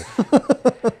 JCap Live,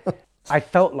 I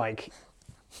felt like,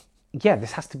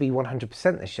 this has to be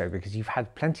 100% this show because you've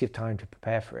had plenty of time to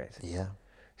prepare for it. Yeah.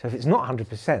 So if it's not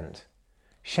 100%,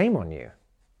 shame on you.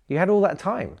 You had all that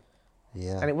time.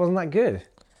 Yeah. And it wasn't that good.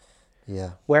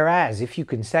 Yeah. Whereas if you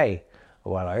can say,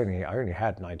 well, I only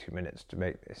had 90 minutes to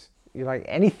make this, you're like,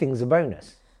 anything's a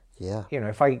bonus. Yeah.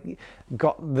 If I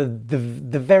got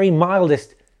the very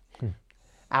mildest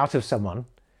out of someone,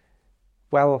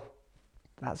 well,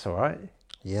 that's all right.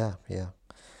 Yeah, yeah.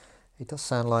 It does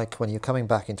sound like when you're coming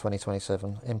back in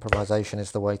 2027, improvisation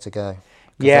is the way to go.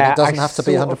 Yeah, it doesn't have to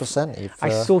be 100%. I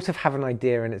sort of have an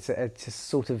idea, and it's a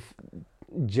sort of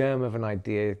germ of an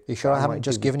idea. You sure I haven't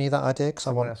just given you that idea? Because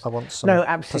I want some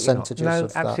percentages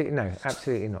of that. No,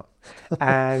 absolutely not.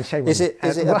 And shame on Is it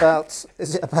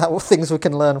about things we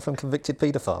can learn from convicted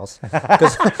paedophiles?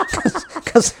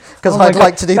 Because I'd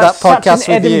like to do that podcast with you. That's such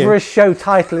an Edinburgh show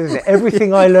title, isn't it?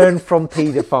 Everything I learned from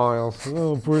paedophiles.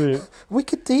 Oh, brilliant. We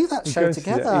could do that show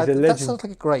together. That sounds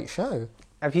like a great show.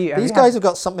 These guys have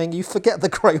got something. You forget the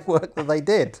great work that they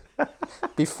did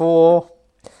before.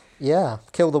 Yeah,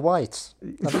 Kill the White.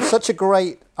 That was such a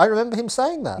great... I remember him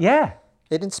saying that. Yeah.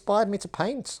 It inspired me to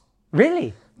paint.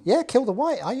 Really? Yeah, Kill the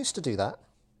White. I used to do that.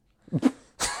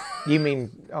 You mean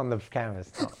on the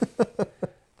canvas?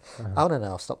 Oh, no,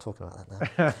 I'll stop talking about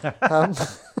that now.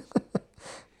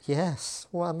 Yes.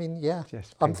 Well, I mean, yeah.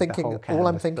 I'm thinking... All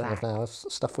I'm thinking of now is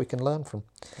stuff we can learn from.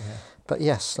 Yeah. But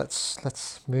yes,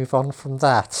 let's move on from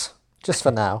that. Just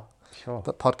for now. Sure.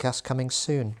 But podcast coming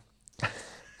soon.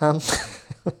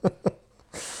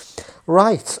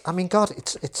 Right. I mean, God,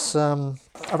 it's. I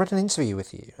read an interview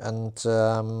with you, and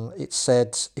it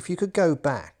said if you could go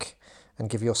back and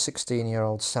give your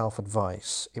 16-year-old self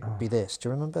advice, it would be this. Do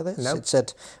you remember this? No. It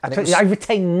said. I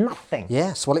retain nothing.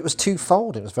 Yes. Well, it was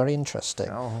twofold. It was very interesting.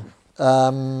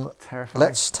 Oh. Terrifying.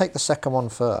 Let's take the second one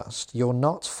first. You're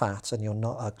not fat and you're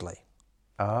not ugly.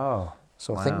 Oh.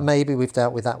 So I think maybe we've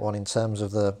dealt with that one in terms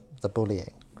of the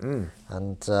bullying.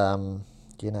 And.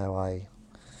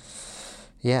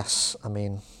 Yes, I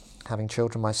mean, having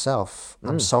children myself,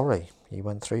 I'm sorry you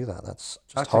went through that. That's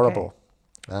horrible.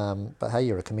 But hey,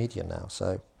 you're a comedian now,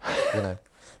 so you know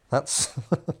that's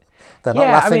they're not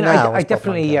laughing now. I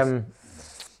definitely.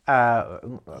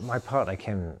 My partner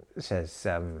Kim says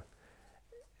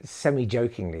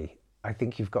semi-jokingly, "I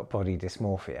think you've got body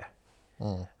dysmorphia,"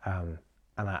 and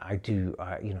I do.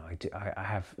 I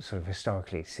have sort of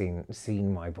historically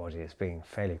seen my body as being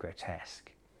fairly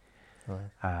grotesque, Right.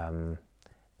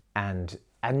 and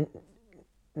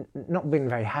not been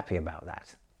very happy about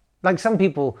that. Like some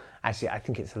people, actually, I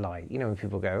think it's a lie. You know, when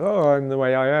people go, "Oh, I'm the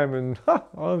way I am," and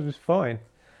I'm just fine.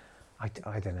 I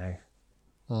don't know.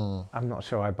 I'm not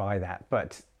sure I buy that,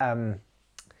 but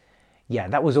yeah,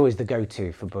 that was always the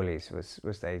go-to for bullies. Was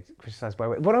they criticised my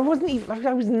weight? But I wasn't even.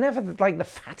 I was never like the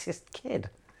fattest kid.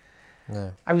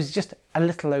 No. I was just a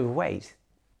little overweight,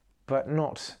 but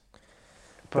not.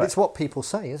 But it's what people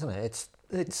say, isn't it?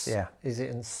 It's yeah. Is it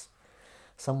in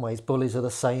some ways bullies are the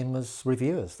same as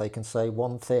reviewers? They can say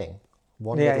one thing,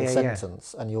 one little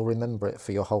sentence, and you'll remember it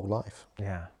for your whole life.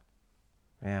 Yeah.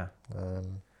 Yeah.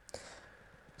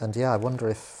 And I wonder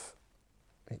if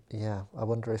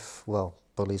well,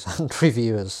 bullies and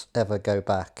reviewers ever go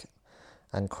back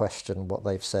and question what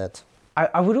they've said.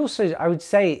 I would say, I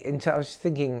was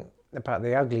thinking about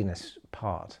the ugliness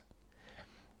part,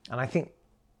 and I think,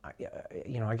 I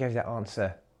gave that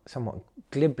answer somewhat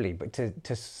glibly, but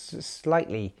to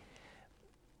slightly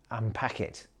unpack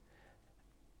it,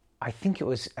 I think it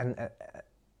was,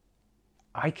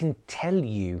 I can tell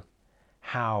you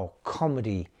how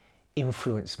comedy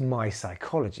influenced my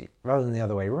psychology rather than the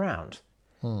other way around.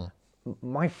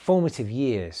 My formative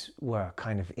years were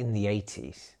kind of in the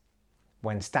 80s,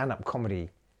 when stand-up comedy,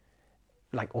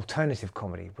 like alternative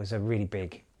comedy, was a really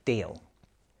big deal.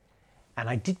 And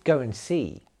I did go and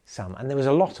see some, and there was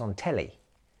a lot on telly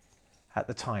at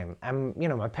the time. And,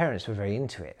 my parents were very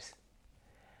into it.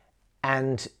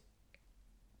 And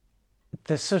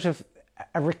there's sort of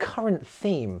a recurrent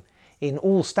theme in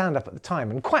all stand-up at the time,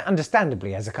 and quite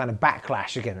understandably as a kind of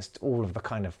backlash against all of the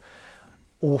kind of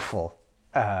awful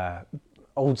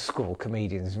old school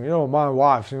comedians, my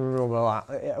wife,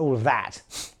 all of that.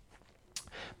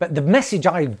 But the message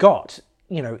I got,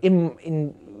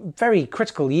 in very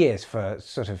critical years for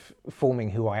sort of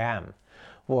forming who I am,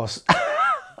 was,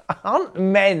 aren't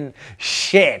men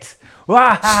shit?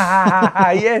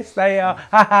 Yes, they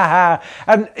are.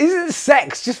 And isn't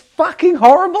sex just fucking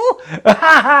horrible?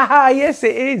 Yes,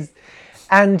 it is.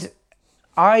 And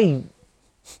I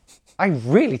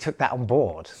really took that on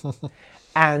board.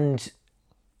 And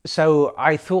so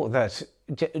I thought that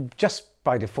just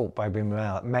by default, by being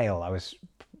male, I was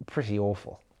pretty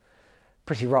awful,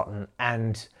 pretty rotten.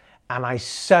 And I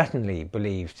certainly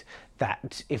believed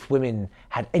that if women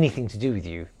had anything to do with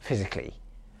you physically,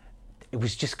 it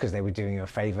was just because they were doing you a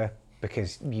favour,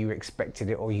 because you expected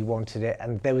it or you wanted it,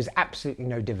 and there was absolutely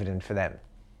no dividend for them.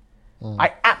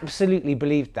 I absolutely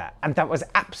believed that, and that was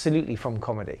absolutely from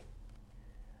comedy.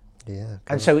 Yeah.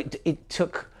 And so it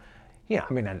took,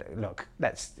 look,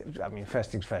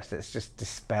 first things first, let's just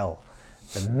dispel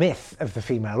the myth of the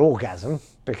female orgasm,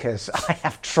 because I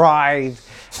have tried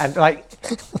and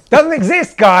doesn't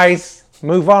exist, guys.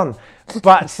 Move on.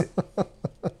 But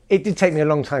it did take me a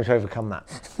long time to overcome that.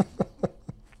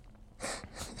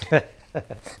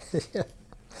 Yeah.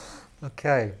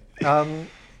 Okay.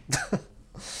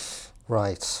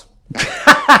 Right.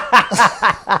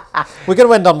 We're going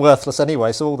to end on worthless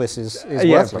anyway, so all this is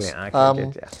worthless.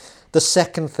 The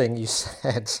second thing you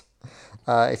said,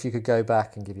 if you could go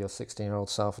back and give your 16-year-old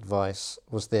self advice,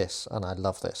 was this, and I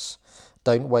love this: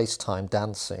 don't waste time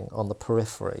dancing on the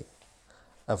periphery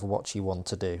of what you want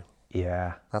to do.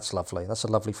 Yeah. That's lovely. That's a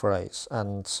lovely phrase.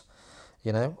 And,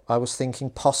 I was thinking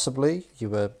possibly you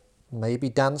were maybe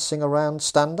dancing around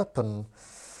stand-up and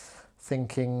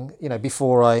thinking,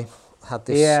 before I had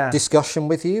this discussion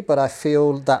with you, but I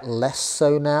feel that less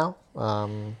so now.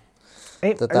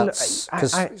 That's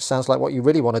because it sounds like what you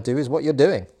really want to do is what you're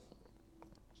doing.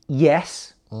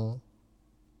 Yes.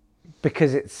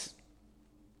 Because it's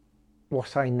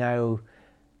what I know,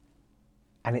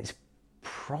 and it's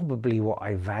probably what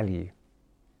I value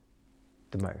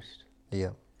the most. Yeah.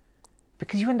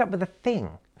 Because you end up with a thing.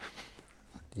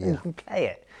 Yeah. And you can play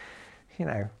it.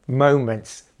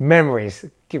 Moments, memories.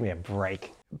 Give me a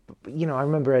break. I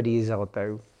remember Eddie Izzard,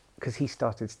 though, because he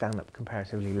started stand-up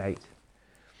comparatively late.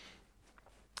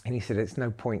 And he said it's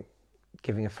no point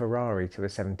giving a Ferrari to a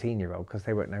 17-year-old because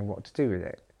they won't know what to do with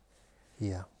it.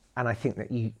 Yeah. And I think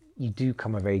that you do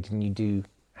come of age and you do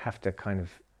have to kind of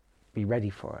be ready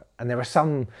for it. And there are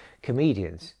some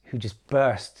comedians who just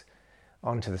burst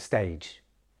onto the stage,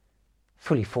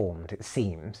 fully formed, it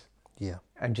seems, yeah,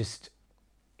 and just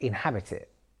inhabit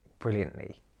it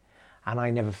brilliantly. and I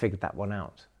never figured that one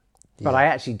out. But I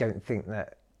actually don't think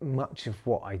that much of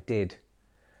what I did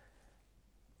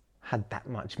had that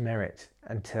much merit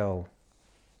until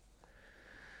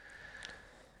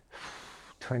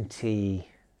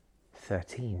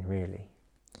 2013, really.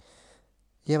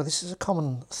 Yeah, but this is a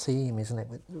common theme, isn't it,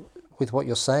 with what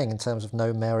you're saying in terms of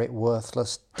no merit,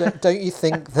 worthless. Don't you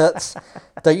think that?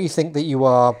 Don't you think that you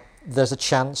are? There's a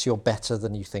chance you're better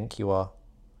than you think you are.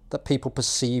 That people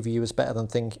perceive you as better than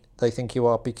they think you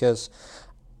are because.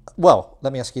 Well,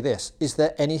 let me ask you this: is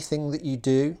there anything that you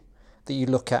do that you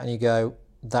look at and you go,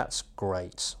 "That's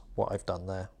great, what I've done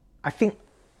there"? I think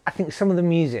some of the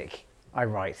music I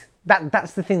write,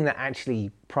 that's the thing that actually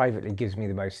privately gives me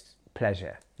the most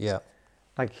pleasure. Yeah.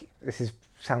 Like,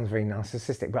 sounds very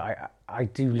narcissistic, but I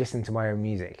do listen to my own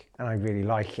music and I really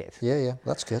like it. Yeah,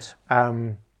 that's good.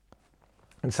 And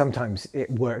sometimes it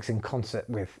works in concert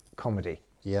with comedy.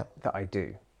 Yeah. That I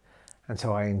do, and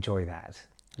so I enjoy that.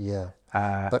 Yeah.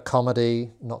 But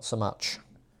comedy, not so much.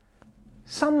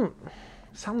 Some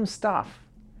stuff.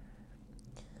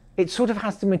 It sort of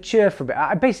has to mature for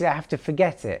a bit. I have to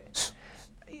forget it,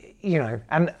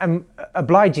 and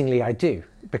obligingly I do,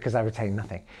 because I retain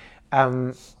nothing.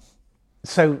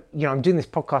 So, I'm doing this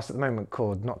podcast at the moment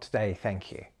called Not Today,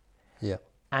 Thank You. Yeah.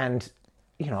 And,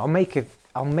 I'll make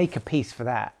a piece for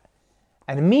that.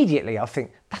 And immediately I'll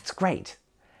think, that's great.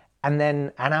 And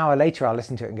then an hour later I'll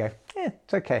listen to it and go,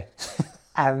 it's okay.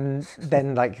 And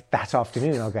then like that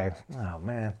afternoon I'll go, oh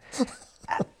man.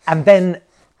 And then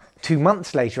 2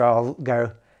 months later I'll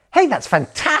go, hey, that's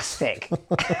fantastic.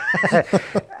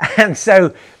 And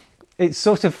so it's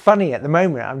sort of funny at the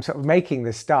moment. I'm sort of making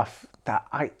this stuff that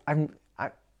I'm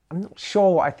not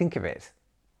sure what I think of it.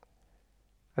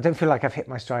 I don't feel like I've hit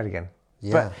my stride again.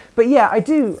 Yeah. But yeah, I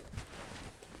do.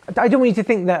 I don't want you to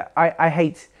think that I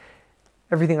hate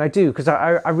everything I do, because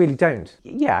I really don't.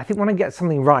 Yeah, I think when I get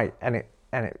something right and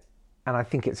I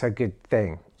think it's a good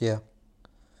thing. Yeah.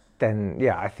 Then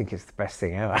yeah, I think it's the best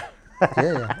thing ever.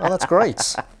 Yeah. Oh, that's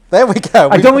great. There we go.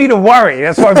 I don't want you to worry.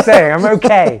 That's what I'm saying. I'm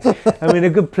okay. I'm in a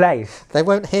good place. They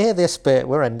won't hear this bit.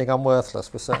 We're ending on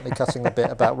worthless. We're certainly cutting the bit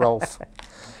about Rolf.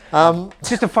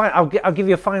 Just a final. I'll give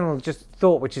you a final just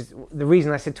thought, which is the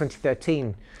reason I said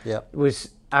 2013. Yeah. Was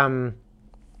I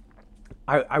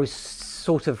was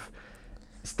sort of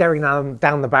staring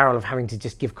down the barrel of having to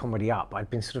just give comedy up. I'd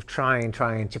been sort of trying,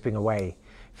 chipping away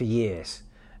for years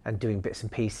and doing bits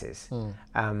and pieces.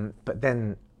 But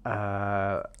then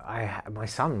my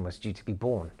son was due to be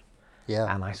born.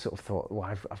 Yeah. And I sort of thought, well,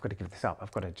 I've got to give this up.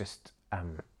 I've got to just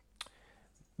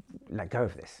let go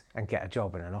of this and get a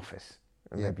job in an office.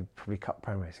 And maybe probably cut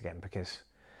promos again, because,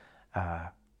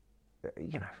 I've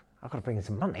got to bring in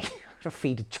some money. I've got to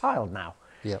feed a child now.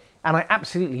 Yeah. And I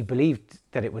absolutely believed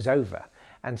that it was over.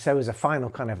 And so as a final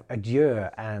kind of adieu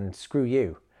and screw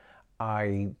you,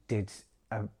 I did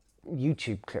a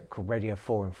YouTube clip called Radio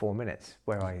 4 in 4 minutes,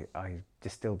 where I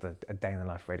distilled a day in the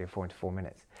life of Radio 4 into 4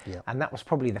 minutes. Yeah. And that was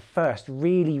probably the first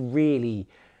really, really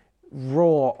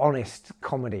raw, honest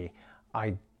comedy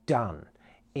I'd done,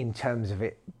 in terms of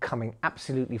it coming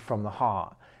absolutely from the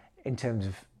heart, in terms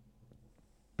of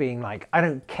being like, I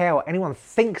don't care what anyone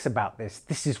thinks about this.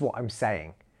 This is what I'm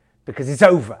saying, because it's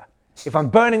over. If I'm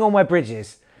burning all my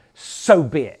bridges, so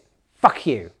be it. Fuck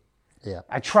you. Yeah.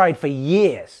 I tried for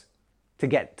years to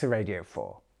get to Radio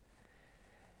 4.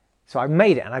 So I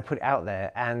made it and I put it out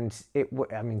there, and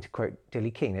to quote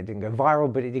Dilly Keane, it didn't go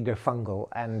viral, but it did go fungal.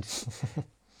 And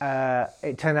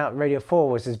it turned out Radio 4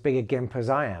 was as big a gimp as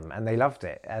I am, and they loved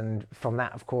it. And from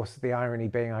that, of course, the irony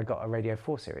being I got a Radio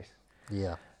 4 series.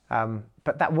 Yeah.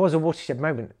 But that was a watershed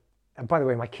moment. And by the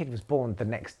way, my kid was born the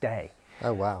next day.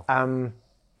 Oh, wow.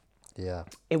 Yeah.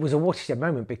 It was a watershed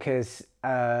moment because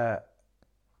I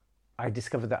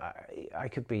discovered that I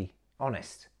could be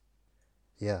honest.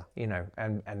 Yeah.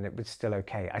 And it was still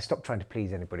okay. I stopped trying to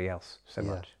please anybody else so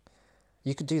much.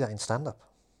 You could do that in stand-up.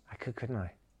 I could, couldn't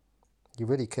I? You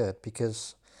really could,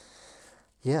 because,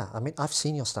 I've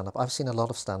seen your stand-up. I've seen a lot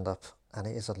of stand-up, and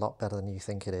it is a lot better than you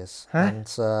think it is. Huh? And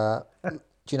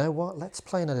do you know what? Let's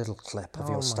play in a little clip of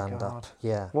your stand-up. God.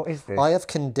 Yeah. What is this? I have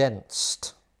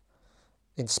condensed,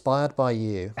 inspired by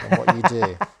you and what you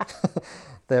do.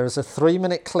 There is a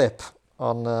 3-minute clip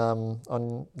on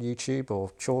YouTube or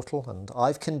Chortle, and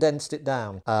I've condensed it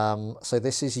down. So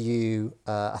this is you,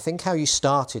 I think how you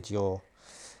started your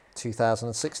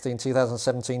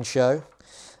 2016-2017 show,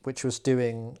 which was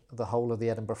doing the whole of the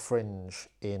Edinburgh Fringe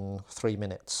in 3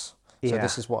 minutes. So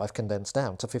this is what I've condensed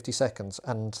down to 50 seconds.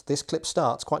 And this clip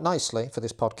starts quite nicely for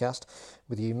this podcast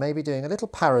with you maybe doing a little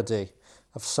parody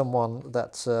of someone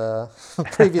that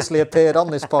previously appeared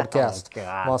on this podcast,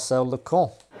 Marcel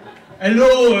Lecomte.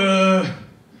 Hello,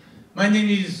 my name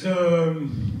is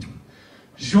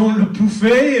Jean Le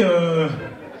Pouffet.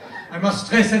 I must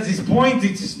stress at this point,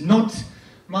 it is not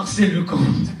Marcel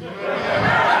Lecomte.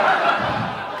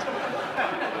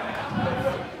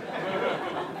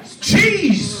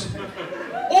 Cheese!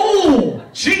 Oh,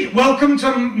 cheese! Welcome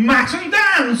to Matt and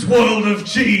Dan's world of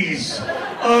cheese.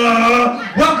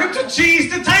 Welcome to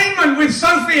Cheese Detainment with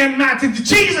Sophie and Matt and the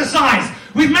Cheese-a-size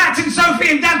with Matt and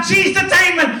Sophie and Dan. Cheese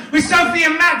Detainment with Sophie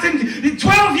and Matt and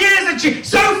 12 years of cheese.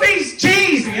 Sophie's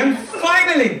cheese! And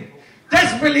finally,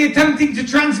 desperately attempting to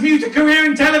transmute a career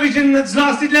in television that's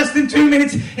lasted less than 2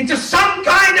 minutes into some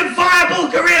kind of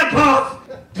viable career path.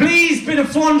 Please bid a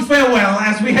fond farewell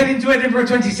as we head into Edinburgh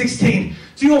 2016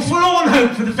 to your forlorn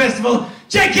hope for the festival.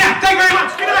 Jake, yeah, thank you very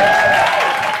much. Good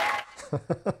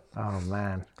night. Oh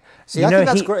man. See, I think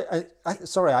that's great. I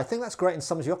think that's great and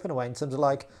sums you up in a way in terms of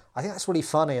like, I think that's really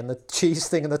funny, and the cheese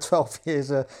thing and the 12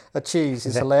 years a cheese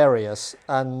is hilarious.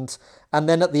 And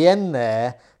then at the end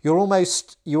there, you're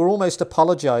almost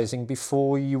apologising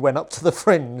before you went up to the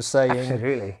Fringe,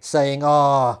 saying,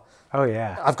 oh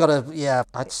yeah, I've got to, yeah,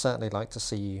 I'd certainly like to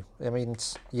see you. I mean,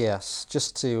 yes,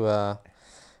 just to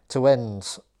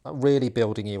end, really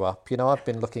building you up. You know, I've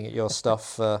been looking at your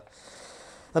stuff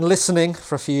and listening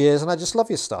for a few years, and I just love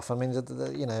your stuff. I mean,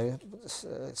 you know,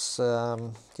 it's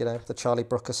you know, the Charlie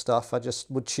Brooker stuff. I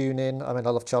just would tune in. I mean,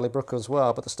 I love Charlie Brooker as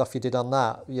well, but the stuff you did on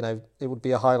that, you know, it would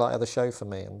be a highlight of the show for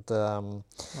me. And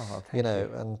you know,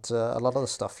 and a lot of the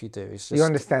stuff you do is just. You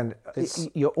understand?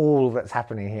 You're all that's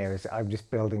happening here is I'm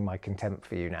just building my contempt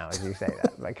for you now, as you say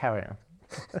that. Like, carry on.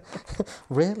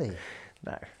 Really?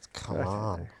 No. Come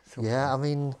on. Yeah, I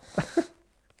mean,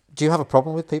 do you have a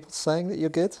problem with people saying that you're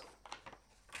good?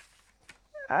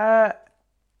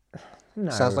 No.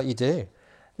 Sounds like you do.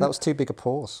 That was too big a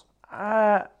pause.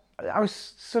 I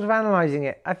was sort of analysing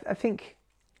it. I think,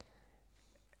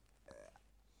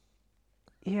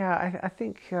 yeah, I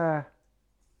think, I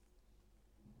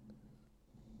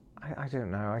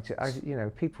don't know. You know,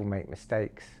 people make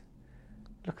mistakes.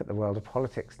 Look at the world of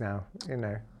politics now, you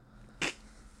know.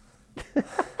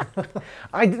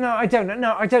 I don't know.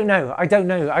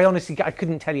 I honestly, I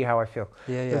couldn't tell you how I feel.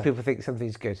 Yeah. When people think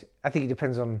something's good. I think it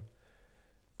depends on.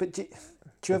 But do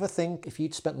you ever think if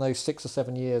you'd spent those 6 or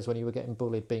 7 years when you were getting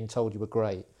bullied, being told you were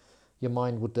great, your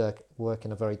mind would work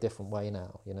in a very different way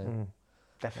now? You know,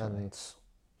 definitely. And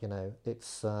you know,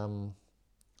 it's you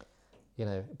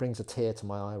know, it brings a tear to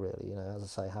my eye, really. You know, as I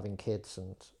say, having kids,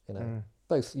 and you know,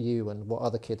 both you and what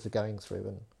other kids are going through,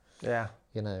 and yeah.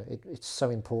 You know, it's so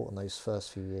important those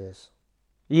first few years.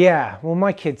 Yeah, well,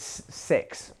 my kid's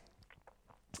 6,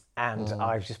 and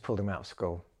I've just pulled him out of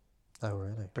school. Oh,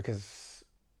 really? Because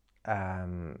I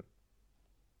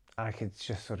could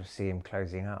just sort of see him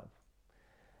closing up.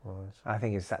 Right. I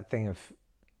think it's that thing of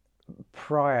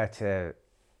prior to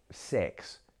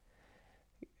 6,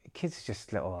 kids are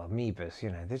just little amoebas,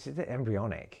 you know, they're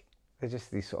embryonic. They're just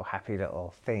these sort of happy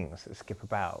little things that skip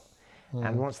about.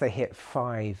 And once they hit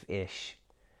 5-ish,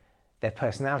 their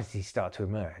personalities start to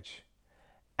emerge.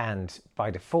 And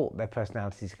by default, their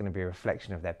personality is going to be a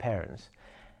reflection of their parents.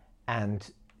 And,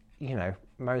 you know,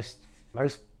 most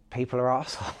people are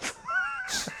arseholes.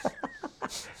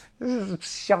 This is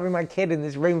shoving my kid in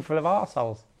this room full of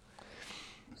arseholes.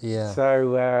 Yeah.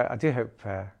 So I do hope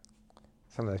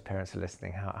some of those parents are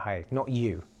listening. Hi, not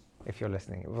you, if you're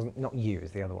listening. It wasn't, not you,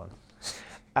 is the other one.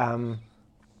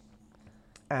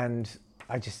 And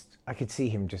I could see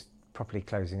him just properly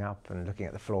closing up and looking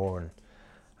at the floor, and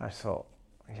I thought,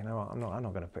 you know what, I'm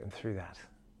not going to put him through that.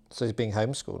 So he's being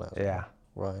homeschooled now? Yeah.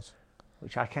 Right.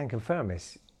 Which I can confirm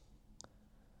is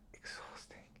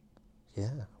exhausting.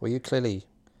 Yeah. Well, you're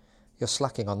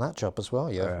slacking on that job as well.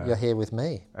 You're here with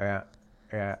me. Yeah.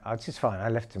 I was just fine. I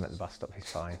left him at the bus stop. He's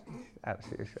fine.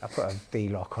 Absolutely. I put a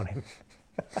D-lock on him.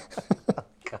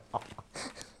 God.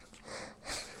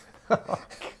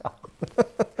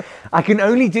 I can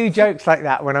only do jokes like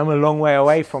that when I'm a long way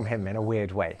away from him in a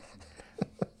weird way.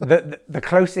 The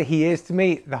closer he is to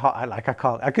me, the harder. I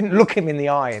couldn't look him in the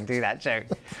eye and do that joke.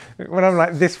 When I'm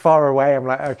like this far away, I'm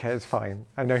like, okay, it's fine.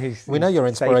 I know he's. We know your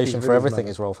inspiration for everything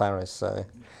is Rolf Harris, so.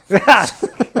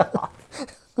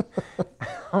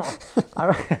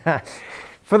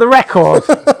 For the record,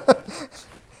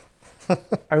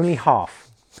 only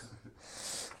half.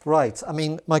 Right. I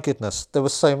mean, my goodness,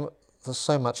 there's so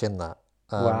much in that.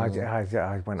 Well, I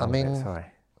went on a bit, sorry.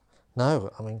 No,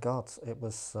 I mean, God, it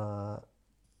was,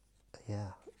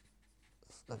 yeah.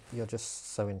 You're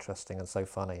just so interesting and so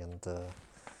funny, and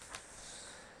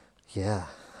yeah.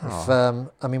 If, I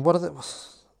mean,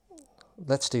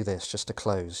 let's do this just to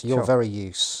close. You're very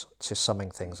used to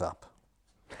summing things up.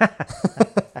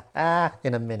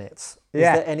 in a minute.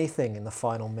 Yeah. Is there anything in the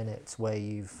final minute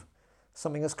where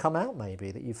something has come out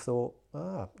maybe that you've thought,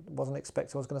 wasn't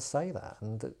expecting I was going to say that,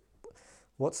 and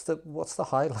what's the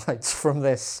highlights from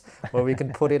this where we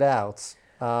can put it out?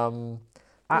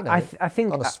 I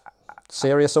think on a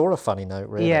serious or a funny note,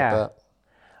 really. Yeah. But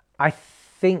I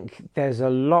think there's a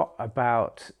lot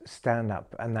about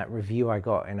stand-up, and that review I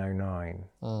got in 2009,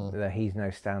 that he's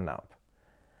no stand-up.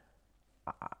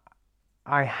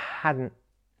 I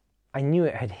knew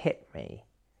it had hit me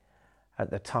at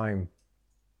the time,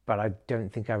 but I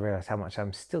don't think I realised how much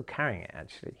I'm still carrying it,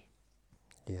 actually.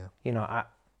 Yeah. You know,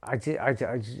 I did,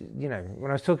 you know, when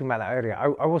I was talking about that earlier,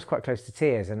 I was quite close to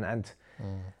tears, and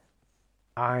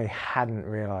I hadn't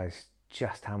realised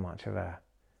just how much of a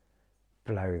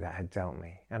blow that had dealt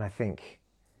me. And I think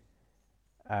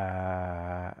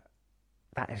that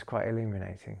is quite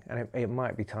illuminating, and it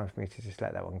might be time for me to just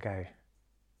let that one go.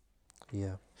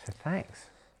 Yeah. So thanks.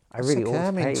 I It's really okay. ought to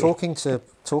I mean, pay talking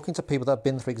to people that have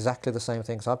been through exactly the same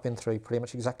things I've been through, pretty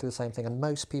much exactly the same thing, and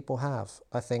most people have.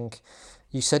 I think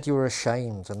you said you were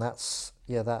ashamed, and that's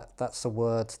a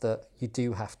word that you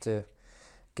do have to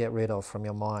get rid of from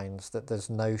your minds. That there's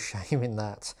no shame in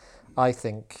that. I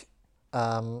think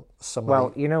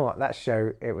Well, you know what? That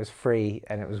show, it was free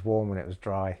and it was warm and it was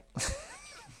dry.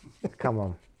 Come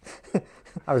on.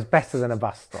 I was better than a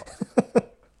bus stop.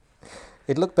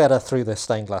 It looked better through the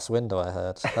stained glass window, I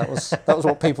heard. That was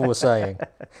what people were saying.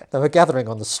 They were gathering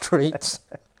on the streets.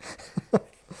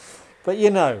 But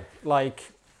you know,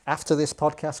 like, after this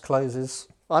podcast closes,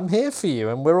 I'm here for you,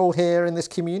 and we're all here in this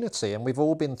community, and we've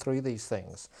all been through these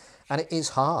things. And it is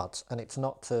hard, and it's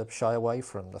not to shy away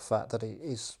from the fact that it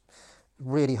is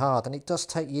really hard, and it does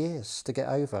take years to get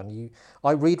over. And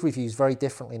I read reviews very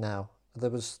differently now. There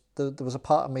was a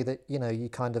part of me that, you know, you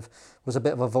kind of was a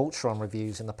bit of a vulture on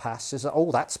reviews in the past. Is that,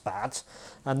 oh, that's bad.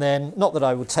 And then, not that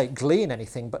I would take glee in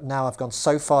anything, but now I've gone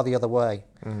so far the other way.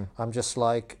 I'm just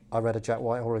like, I read a Jack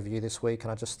Whitehall review this week,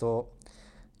 and I just thought,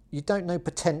 you don't know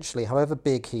potentially, however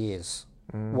big he is,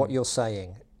 what you're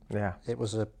saying. Yeah. It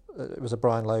was a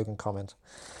Brian Logan comment.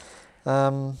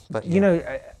 But you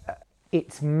know,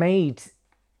 it's made.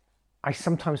 I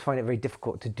sometimes find it very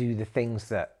difficult to do the things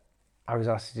that I was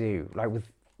asked to do, like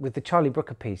with the Charlie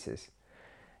Brooker pieces.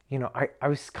 You know, I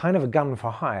was kind of a gun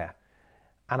for hire,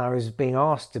 and I was being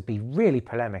asked to be really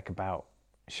polemic about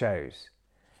shows,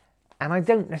 and I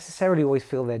don't necessarily always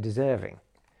feel they're deserving.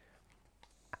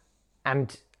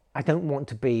 And I don't want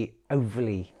to be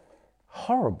overly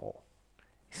horrible.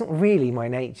 It's not really my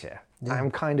nature. Yeah.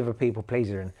 I'm kind of a people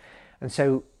pleaser, and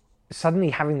so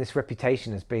suddenly having this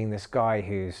reputation as being this guy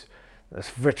who's this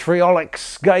vitriolic,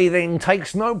 scathing,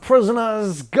 takes no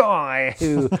prisoners guy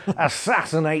who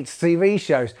assassinates TV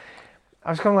shows, I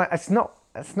was kind of like, it's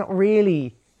not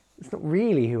really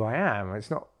who I am.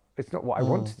 It's not what I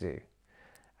want to do.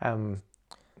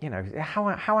 You know,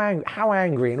 how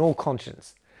angry in all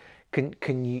conscience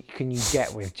can you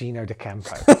get with Gino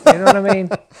D'Acampo? You know what I mean?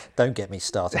 Don't get me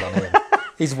started on him.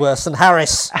 He's worse than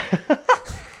Harris.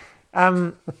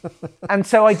 And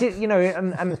so I did, you know,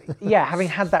 and yeah, having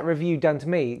had that review done to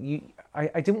me, I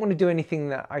didn't want to do anything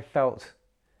that I felt,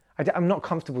 I'm not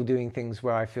comfortable doing things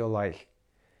where I feel like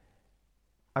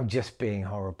I'm just being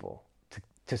horrible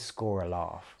to score a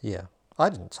laugh. Yeah, I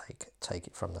didn't take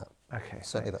it from that. Okay.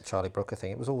 Certainly that Charlie Brooker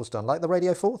thing, it was always done, like the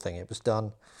Radio 4 thing, it was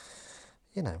done,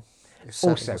 you know.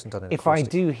 Also, if I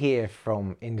do hear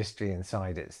from industry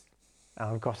insiders, and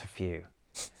I've got a few,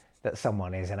 that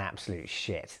someone is an absolute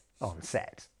shit on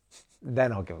set,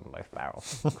 then I'll give them both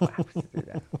barrels. I'm quite happy to do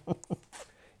that.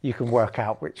 You can work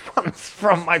out which ones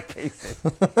from my pieces.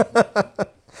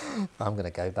 I'm going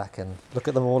to go back and look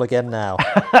at them all again now.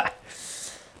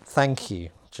 Thank you,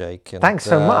 Jake. And, thanks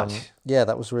so much. Yeah,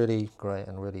 that was really great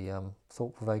and really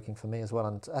thought-provoking for me as well.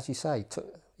 And as you say,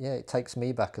 it takes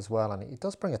me back as well. And it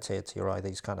does bring a tear to your eye,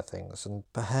 these kind of things.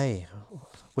 But hey,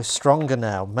 we're stronger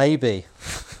now, maybe.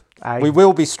 We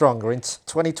will be stronger in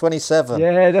 2027.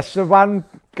 Yeah, that's the one.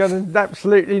 Gonna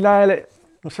absolutely nail it.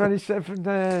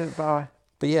 27 bye.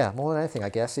 But yeah, more than anything, I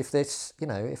guess, if this, you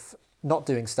know, if not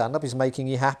doing stand-up is making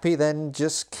you happy, then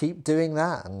just keep doing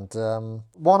that. And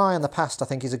one eye on the past, I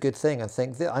think, is a good thing. I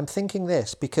think that I'm thinking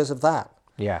this because of that.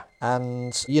 Yeah.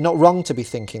 And you're not wrong to be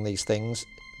thinking these things.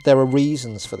 There are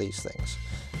reasons for these things.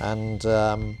 And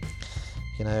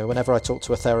you know, whenever I talk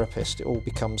to a therapist, it all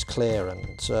becomes clear,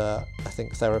 and I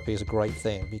think therapy is a great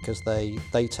thing because they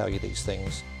tell you these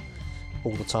things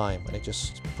all the time, and it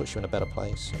just puts you in a better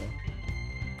place, you know.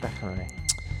 Definitely.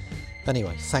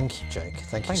 Anyway, thank you, Jake.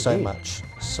 Thank you so much.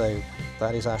 So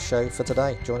that is our show for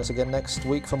today. Join us again next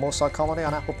week for more Psychology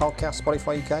on Apple Podcasts,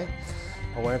 Spotify UK,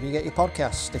 or wherever you get your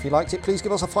podcasts. If you liked it, please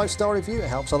give us a 5-star review. It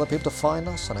helps other people to find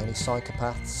us, and only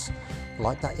psychopaths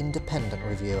like that independent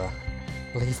reviewer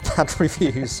leave bad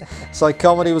reviews.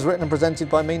 Psychomedy was written and presented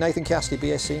by me, Nathan Cassidy,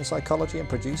 BSc in Psychology, and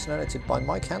produced and edited by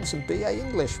Mike Hansen, BA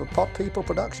English, for Pod People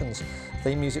Productions.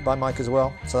 Theme music by Mike as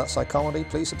well. So that's Psychomedy.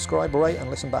 Please subscribe, rate, and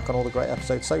listen back on all the great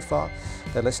episodes so far.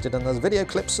 They're listed, and there's video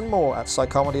clips and more at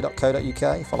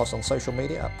psychomedy.co.uk. Follow us on social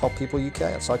media at Pod People UK,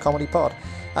 at PsychomedyPod,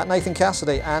 at Nathan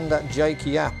Cassidy, and at Jake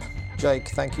Yap. Jake,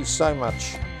 thank you so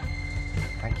much.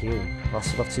 Thank you.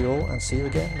 Lots of love to you all, and see you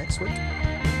again next week.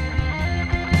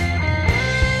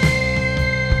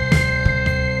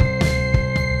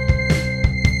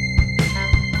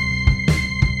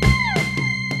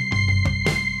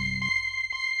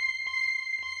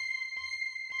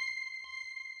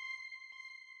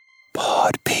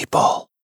 Pod People.